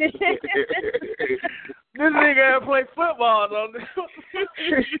piece of shit. This nigga play football, though.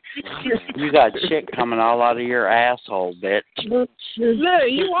 You got shit coming all out of your asshole, bitch. Look,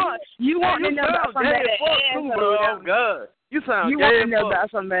 you want to know about somebody's asshole. Oh, God. You sound You want to know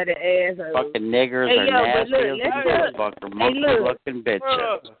about somebody's asshole. Fucking niggers are nasty as a motherfucker. Monkey-looking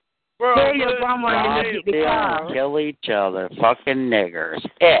bitches. Tell your grandma to get the car. Kill each other. Fucking niggers.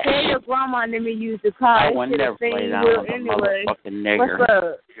 Tell your grandma to use the car. I would never play down with a motherfucking nigger. What's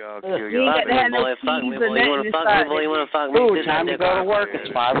up? You ain't got to have no keys or nothing inside. Ooh, time to go to work.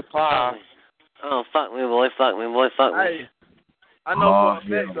 It's 5 o'clock. Oh, fuck me, boy. Fuck me, boy. Fuck me. I know for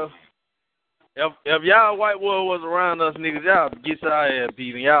a fact, though. If y'all white boy was around us niggas, y'all get your ass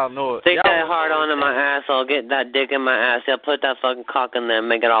beat and y'all know it. Stick that hard on in my asshole, get that dick in my ass, yeah, put that fucking cock in there and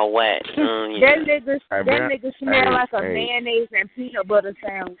make it all wet. Yeah. That nigga smell like a mayonnaise and peanut butter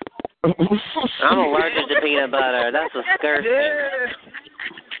sandwich. I'm allergic to peanut butter. That's disgusting.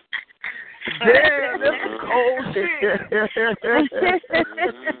 Yeah, that's some cold shit.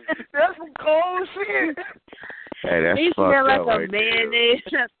 That's some cold shit. Hey, that's he fucked smell like up a right mayonnaise,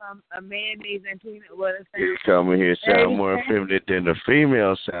 a mayonnaise and peanut butter sandwich. You come in here sound more effeminate than the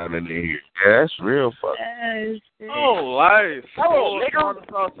female sounding in here. Yeah, that's real fucked. Oh, life. Oh, nigga.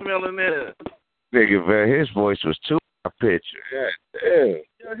 Sauce smelling there. Nigga, man, his voice was too pitch. God damn.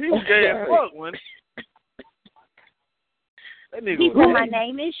 Yeah, he was gay as fuck, man. He said, my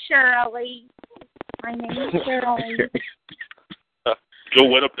name is Shirley. My name is Shirley. Yo,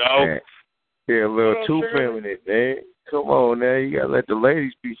 what up, dog? Man. Yeah, a little too feminine, man. Come on now, you gotta let the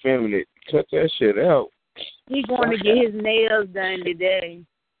ladies be feminine. Cut that shit out. He's going to get his nails done today.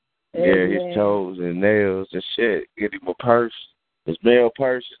 Yeah, his toes and nails and shit. Get him a purse. His male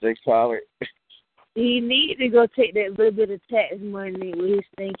purse, as they call it. He need to go take that little bit of tax money with his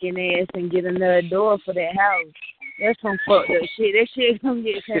stinking ass and get another door for that house. That's some fucked up shit. That shit gonna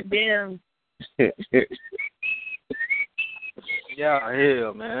get condemned. Yeah,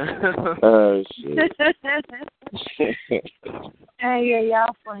 hell, man. Oh, shit. Hey, yeah,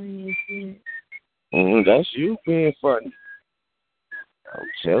 y'all funny as shit. That's you being funny. I'll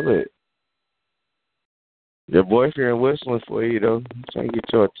tell it. Your boyfriend whistling for you, though. I'm trying to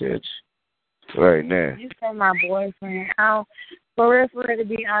get your attention right now. You say my boyfriend. For real, to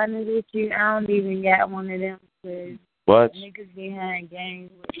be honest with you, I don't even got one of them. Boyfriend What? Niggas behind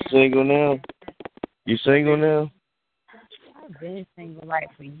games. You single now? You single now? I've been single like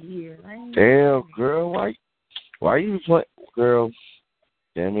for years. Damn, girl, why you play, girl?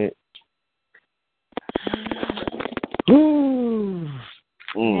 Damn it. I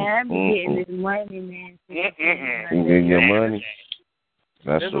be getting this money, man. You getting your money?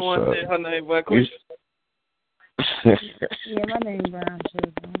 That's This what's one up. said her name was Yeah, my name Brown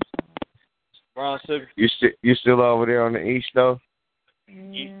Sugar. Brown Sugar. You still over there on the east though?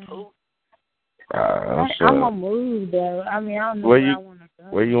 Yeah. I'm gonna move though. I mean, I don't know where I want to go.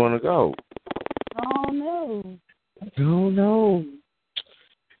 Where you want to go? I don't know. I don't know.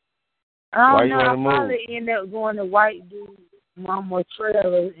 I don't Why you know. wanna I'll move? probably end up going to white dude, mama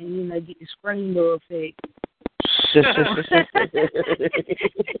trailer, and get the screen door effect.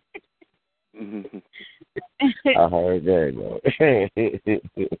 I heard that though.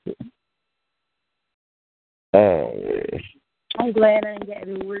 I'm glad I ain't got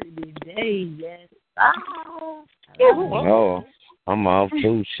to work today. Yes. No, I'm off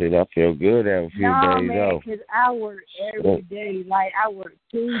too. Shit, I feel good after a few days man, off. because I work every day. Like, I work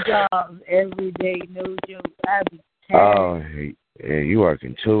 2 jobs every day. No joke. I be tired. Oh, yeah, you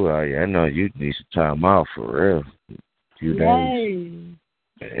working too, are you? I know you need some time off for real. Few days.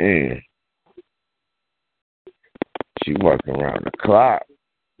 Man. She working around the clock.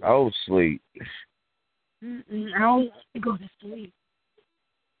 Oh, sleep. I don't want to go to sleep.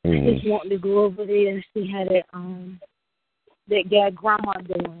 I just want to go over there and see how that guy grandma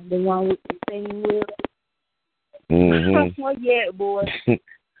doing. The one with the thing with. Well, yeah, boy.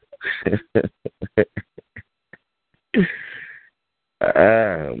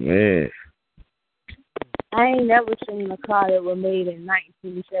 Ah, man. I ain't never seen a car that was made in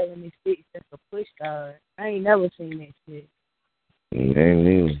 1976 that's a push start. I ain't never seen that shit. Ain't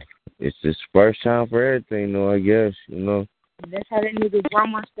neither. It's just first time for everything, though, I guess, you know. That's how that nigga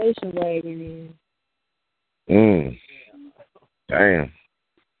grandma station wagon is. Damn.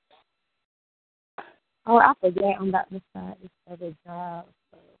 Oh, I forgot I'm about to start this other job.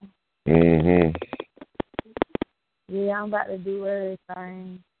 So. Yeah, I'm about to do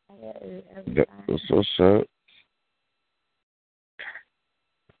everything. That's what's up.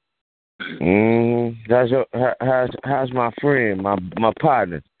 How's my friend, my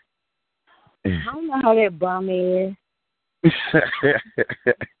partner? I don't know how that bum is.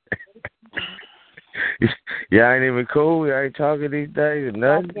 Y'all ain't even cool. Y'all ain't talking these days or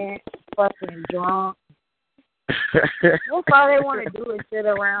nothing. Fucking drunk. That's all they want to do is sit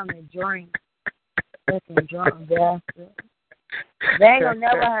around and drink. Fucking drunk bastard. They ain't gonna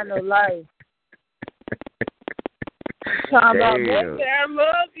never have no life. Talking about, baby, I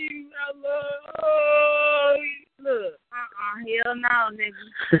love you. Oh, look. Hell no, nigga.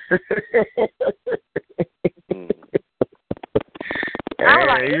 I was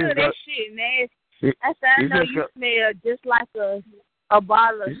like, ew, that shit nasty. I said, I know you smell just like a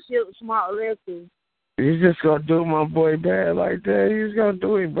bottle of Shilt's malt liquor. You just gonna do my boy bad like that? He's gonna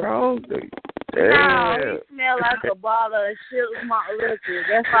do him, bro. No, he smell like a bottle of Shilt's malt liquor.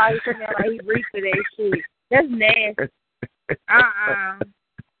 That's why he smell like he reeked for that shit. That's nasty.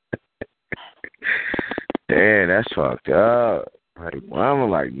 Damn, that's fucked up. Like, mama,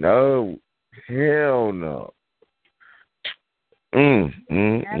 like, no, hell no. I bet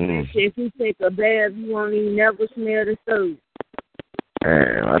if you take a bath, you won't even never smell the soap.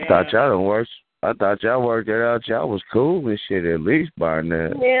 Man, I thought y'all worked that out. Y'all was cool and shit at least by now.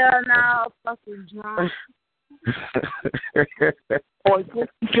 Hell no, fucking drunk. Boy,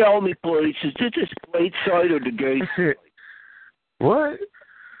 tell me, please, is this the straight side or the gay side? What?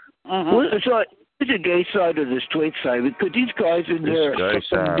 It's like, it's the gay side or the straight side? Because these guys in there gay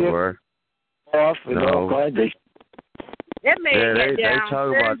side, bro. Off and all kinds of. That man they talk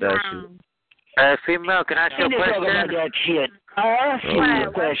about that shit. Female, can I ask you a question? About that shit. I asked you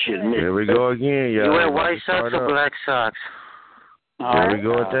a question. Here we go again, y'all. You wear white socks or black socks? Here we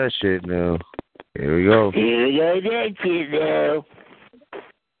go with that shit now. Here we go. Here we go with that shit now.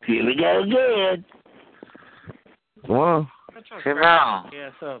 Here we go again. Come on. Female.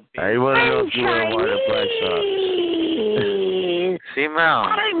 I want to know if you wear white or black socks. Female.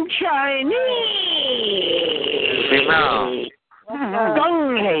 I'm Chinese. Female.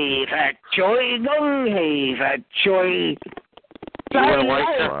 Gung hei fat choi, gung hei fat choi. You wear white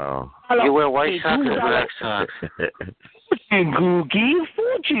socks. You wear white socks or black socks?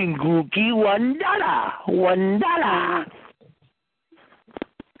 Fortune cookie, $1. $1.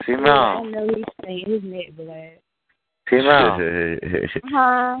 Female. I know he's saying his neck black. Female.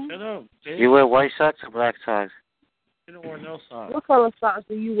 Huh? You wear white socks or black socks? She don't wear no socks. What color socks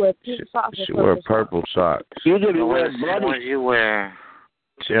do you wear? Pink socks or She wear purple socks. You could be What wearing bloody. do you wear?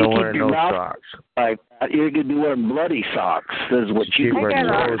 She don't wear no socks. Like you could be wearing bloody socks. Is what you.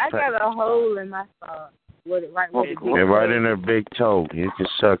 I got a hole in my sock. Right in her big toe. You can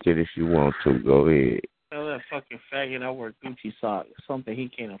suck it if you want to. Go ahead. Tell that fucking faggot I wear Gucci socks. Something he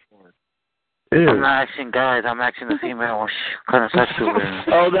can't afford. Ew. I'm not asking guys. I'm asking the female what kind of socks you wear.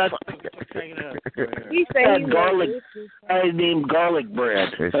 Oh, that's he said garlic. I named garlic bread.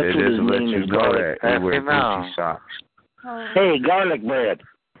 They That's said what his let name you is. know Garlic. that you wear Gucci socks. Hey, garlic bread.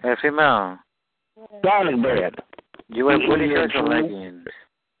 Hey, female. Garlic bread. You wear booty shorts or leggings?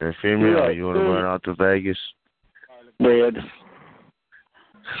 Hey, female, you want to run out to Vegas? Bread.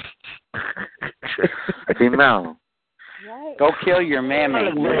 Female. Go kill your mammy.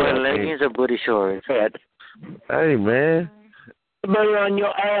 You wear leggings or booty shorts? Hey, man. Butter on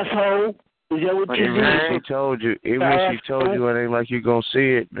your asshole. Is that what you Even said? if she told you, it ain't like you gonna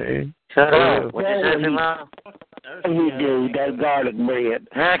see it, man. Shut up. What you say, female? He do that garlic bread.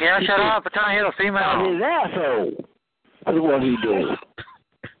 Hey, can you shut up? I'm trying to hear a female. On his asshole. That's what he do.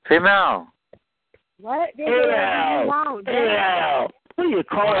 Female. What? Hey, what do you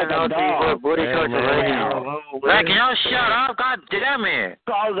call it? A dog? Booty shorts or leggings? Hey, can y'all shut up? God damn it.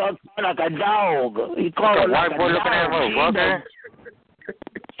 He calls it like a dog. He calls it like white boy looking at her, fucker.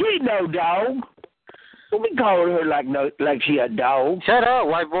 She no dog. We call her like she a dog. Shut up,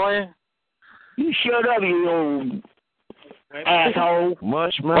 white boy. You shut up, you old asshole.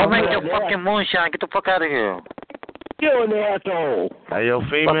 Marshmallow. Go make your fucking moonshine. Get the fuck out of here. You're an asshole. Hey, yo,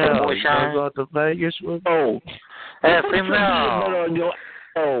 female, you wanna go to Vegas with me? Oh. Hey, female.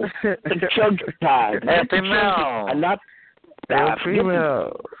 Oh, the chunky time. Hey, female. Hey,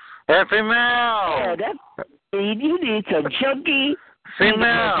 female. Hey, female. Yeah, you need some chunky.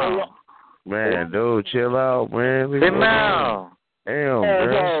 Female. Man, dude, chill out, man. Female. Damn,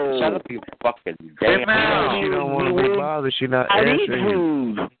 bro. Shut up, you fucking female. She don't want to be bothered. She not answering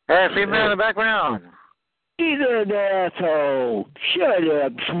you. Hey, female in the background. She's an asshole. Shut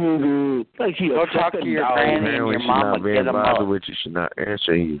up, Smoother. Like go talk to your granny and your mama. Not being bothered with you. She's not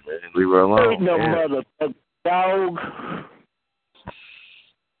answering you, man. Leave her alone. Ain't no motherfucking dog.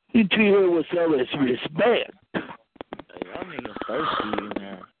 You treat her with some respect. Y'all niggas thirsty in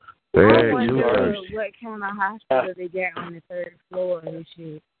there. I wonder what kind of hospital they got on the third floor and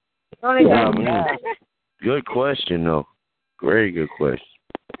shit. Good question, though. Very good question.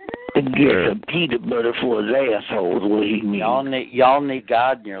 To get some peanut butter for his asshole is what he needs. Y'all need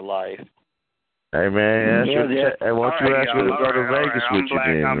God in your life. Hey, man, why don't you ask her to go to Vegas with you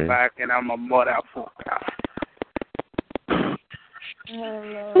then, I'm man? back and I'm a motherfucker.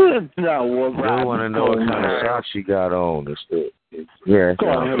 No, I want to know what kind of socks she got on and stuff. Yeah,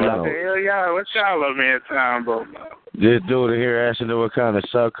 hell yeah, what y'all up in time, bro? This dude here asking her what kind of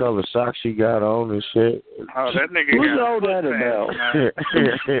color socks she got on and shit. Oh, that nigga What's all that about?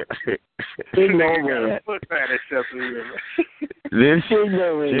 He know that. Put that stuff in Then she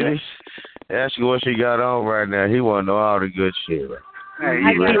ask you what she got on right now. He want to know all the good shit. Hey,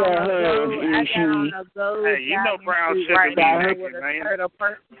 I got on a gold hey, you know brown sugar right be now naked, with a man. skirt of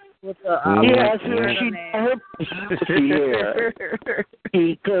purple with a yeah,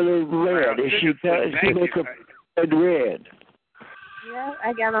 she color red. She make a red. Yeah,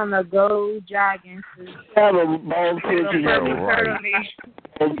 I got on a gold jogging suit. Have a bald pussy.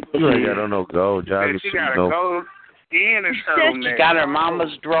 You ain't got on no gold jogging suit. She got a gold skin and turtleneck. She got her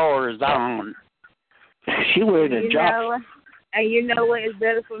mama's drawers on. She wearing a jock. And you know what? It's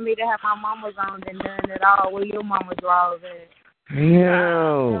better for me to have my mama's on than none at all. Where your mama draws at?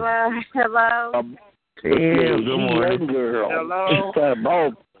 Yo. Hello. Damn. Good morning. Girl.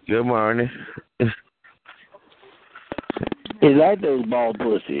 Hello. Good morning. It's like those bald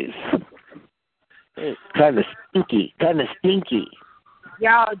pussies. Kind of stinky.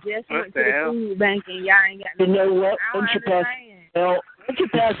 Y'all just went to the food bank and y'all ain't got no. You know what? Once you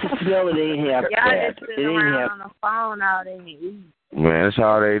pass the smell, it ain't half y'all bad. just sit around on the phone all day and eat. Man, that's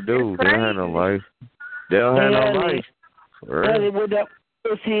how they do. They don't have no life. They don't have no life. Really? Would that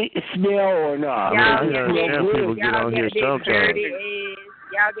pussy smell or not? People get on here sometimes.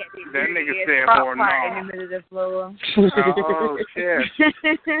 Y'all get these that nigga dirty said prop or part not. in the middle of the floor. Oh, shit.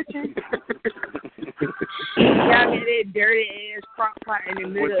 Y'all get that dirty ass prop part in the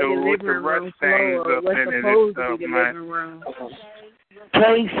middle of the living room floor. What's supposed to be the living room.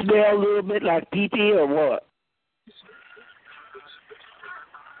 Plain smell a little bit like pee-pee or what?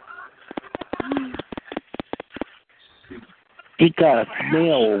 He got a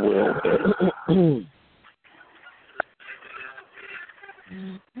smell, Will.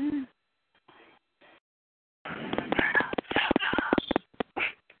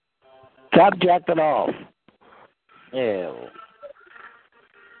 Stop jacking off. Ew.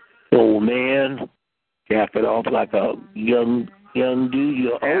 Old man. Jack it off like a young dude.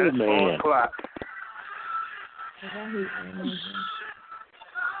 You're old man.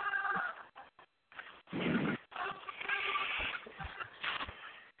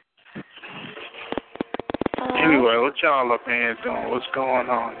 Anyway, what y'all up here doing? What's going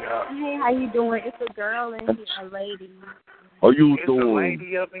on, y'all? Hey, how you doing? It's a girl and a lady. How you It's doing? a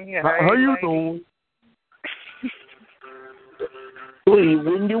lady up in here. How you lady. doing? Who are you,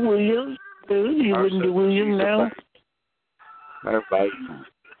 Wendy Williams? Are you Wendy Williams now? Everybody.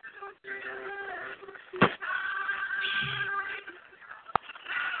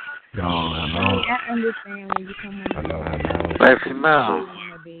 I understand when you come in. Hey, female.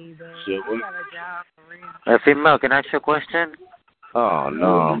 Hey, female, can I ask you a question? Oh,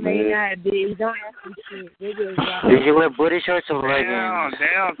 no, They man. not big. Don't ask me shit. They just Did you wear booty shorts or leggings?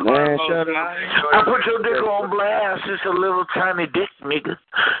 Damn, Man, shut up. I put your dick on blast. It's a little tiny dick, nigga.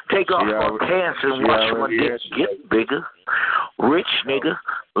 Take off my pants and watch my dick get bigger. Rich nigga,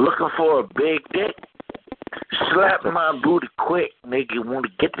 looking for a big dick. Slap my booty quick, nigga. You want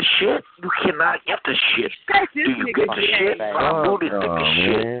to get the shit? You cannot get the shit. Do you get the shit? My booty thick as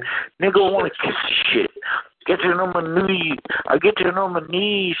shit. Nigga want to kiss the shit. Get down on my knees. I get down on my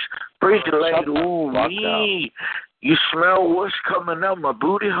knees. Praise the Lord. Ooh, me. You smell what's coming out my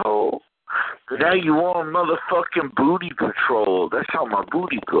booty hole? Now you on motherfucking booty patrol. That's how my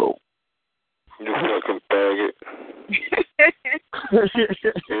booty go. You fucking faggot. You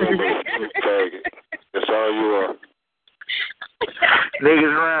faggot. That's all you are.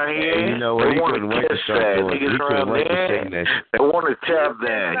 Niggas around here, you know what? they want to kiss that. Niggas around there, they want to tap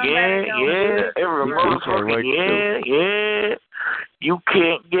that. Yeah. Every motherfucker, yeah. You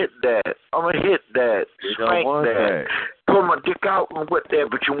can't get that. I'm going to hit that. Spank that. Pull my dick out and whip that.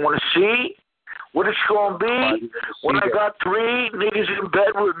 But you want to see what it's going to be? When I got 3 niggas in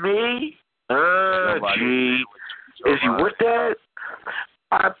bed with me? Gee. Is you with that?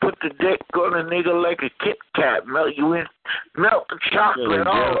 I put the dick on a nigga like a Kit Kat, melt the chocolate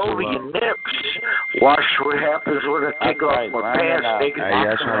all over your nips. Watch what happens when I take off my pants, nigga. Hey,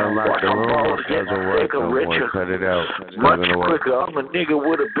 y'all trying to lock the room. It doesn't work no more. Cut it out. It's not much gonna work. quicker. I'm a nigga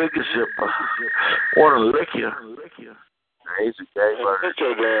with a bigger zipper. Want to lick you. He's a gay bird. Get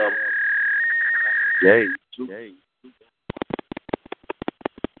your damn. Gay.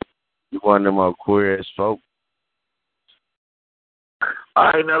 You one of them queer as folk. All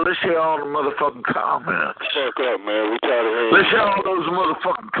right, now let's hear all the motherfucking comments. Fuck up, man. We tired of hearing. Let's hear all those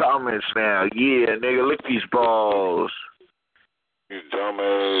motherfucking comments now. Yeah, nigga, lick these balls. You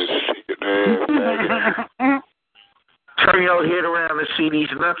dumbass shit, man. Turn your head around and see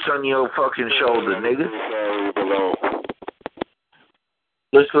these nuts on your fucking shoulder, nigga.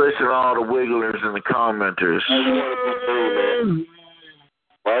 Let's listen to all the wigglers and the commenters.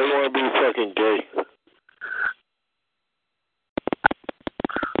 Why do you want to be fucking gay?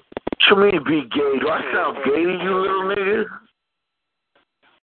 What you mean be gay? Do I sound gay to you, little nigga?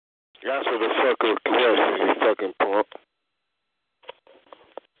 Answer the fucking question, you fucking punk.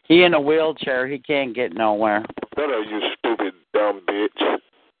 He in a wheelchair. He can't get nowhere. Shut up, you stupid dumb bitch.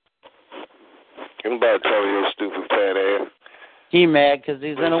 Anybody tell you, you stupid fat ass. He mad because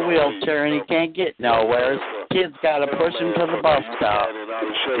he's in a wheelchair and he can't get nowhere. His kids got to push him to the bus stop.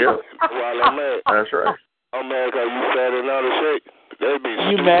 Yep. That's right. I'm mad because you fat and out of shape.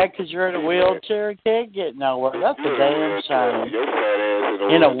 You mad because you're in a wheelchair and can't get nowhere. That's a damn shame. Your fat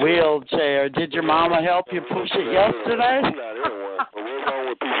ass in a wheelchair. Did your mama help you push it yesterday? What's wrong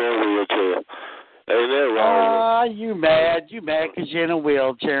with people in a wheelchair? Ain't that wrong? You mad because you're in a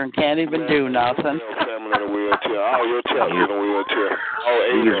wheelchair and can't even do nothing. Family in a wheelchair. All your children in a wheelchair.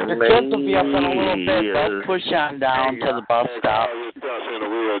 The kids will be up in a little bit. They'll push on down to the bus stop. All your children in a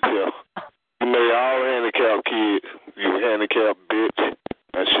wheelchair. You made all handicapped kids. You handicapped bitch.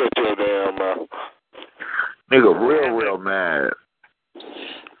 Now shut your damn mouth. Nigga real mad.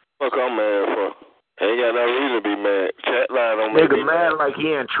 Fuck I'm mad for. Ain't got no reason to be mad. Chat line on me. Nigga mad like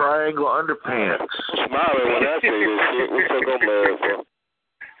he in triangle underpants. I'm smiling when I say this shit. What the fuck I'm mad for?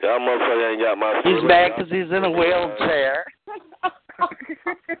 Y'all motherfucker ain't got my He's mad because he's in a wheelchair.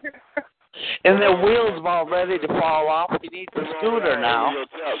 And their wheels are all ready to fall off. He needs a scooter now.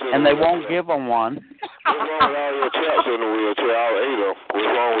 And they won't give him one. What's wrong with all your chaps in the wheelchair? All 8 of them. What's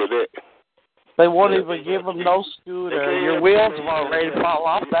wrong with that? They won't even give him no scooter. Your wheels are all ready to fall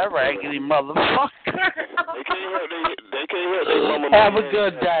off. That raggedy motherfucker. They can't help their mama. Have a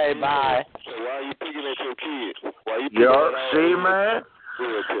good day. Bye. Why are you picking at your kid? See, man?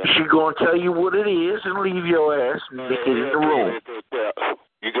 She gonna tell you what it is and leave your ass naked in the room.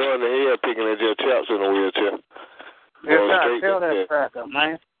 You got going to hell picking at your chaps in a wheelchair. Yes, tell that cracker,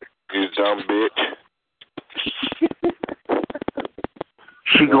 man. You dumb bitch.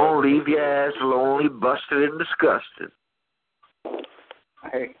 She gonna leave your ass lonely, busted, and disgusted.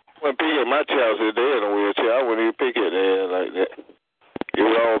 Hey. When picking my chaps if they're in a wheelchair, I wouldn't even pick at their ass like that. You're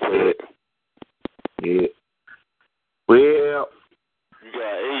wrong for that. Yeah. Well, you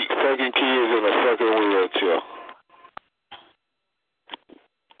got 8 fucking kids in a fucking wheelchair.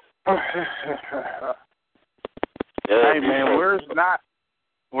 Hey man,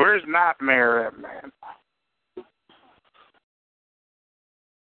 where's Nightmare at, man?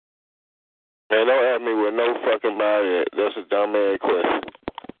 Man, don't ask me with no fucking body. That's a dumb ass question.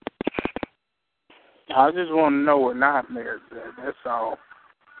 I just want to know where Nightmare's at. That's all.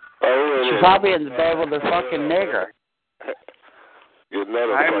 Oh, she's probably in the bed with her fucking nigger. Hey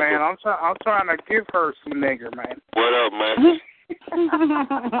man, I'm trying to give her some nigger, man. What up, man? I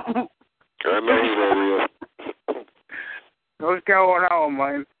know who that is. What's going on,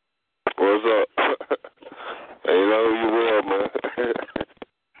 man? What's up? You know who you will, man.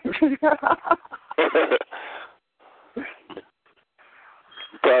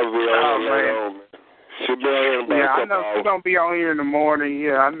 Probably on later on, man. She'll be on here in about a couple I know she's going to be on here in the morning.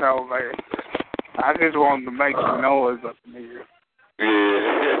 Yeah, I know, man. I just wanted to make some noise up in here.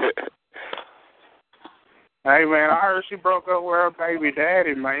 Yeah. Hey, man, I heard she broke up with her baby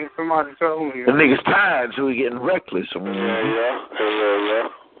daddy, man. Somebody told me. The nigga's tired, so he's getting reckless. Yeah.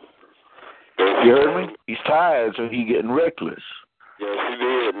 You heard me? He's tired, so he's getting reckless. Yeah, she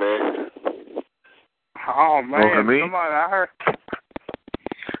did, man. Oh, man. You know what I mean? Somebody, I heard.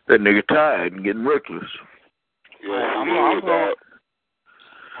 That nigga tired and getting reckless. Yeah,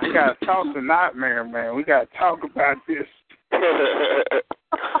 we got to talk to Nightmare, man. We got to talk about this. She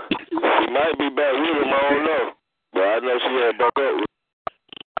might be back with him, I don't know. But I know she had broke up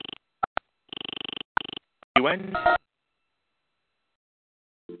with him.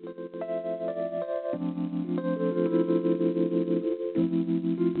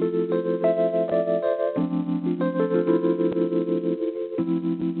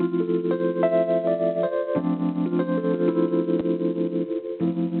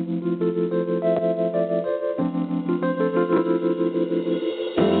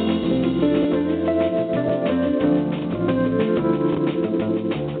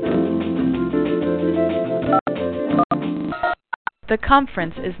 The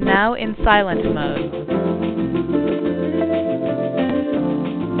conference is now in silent mode.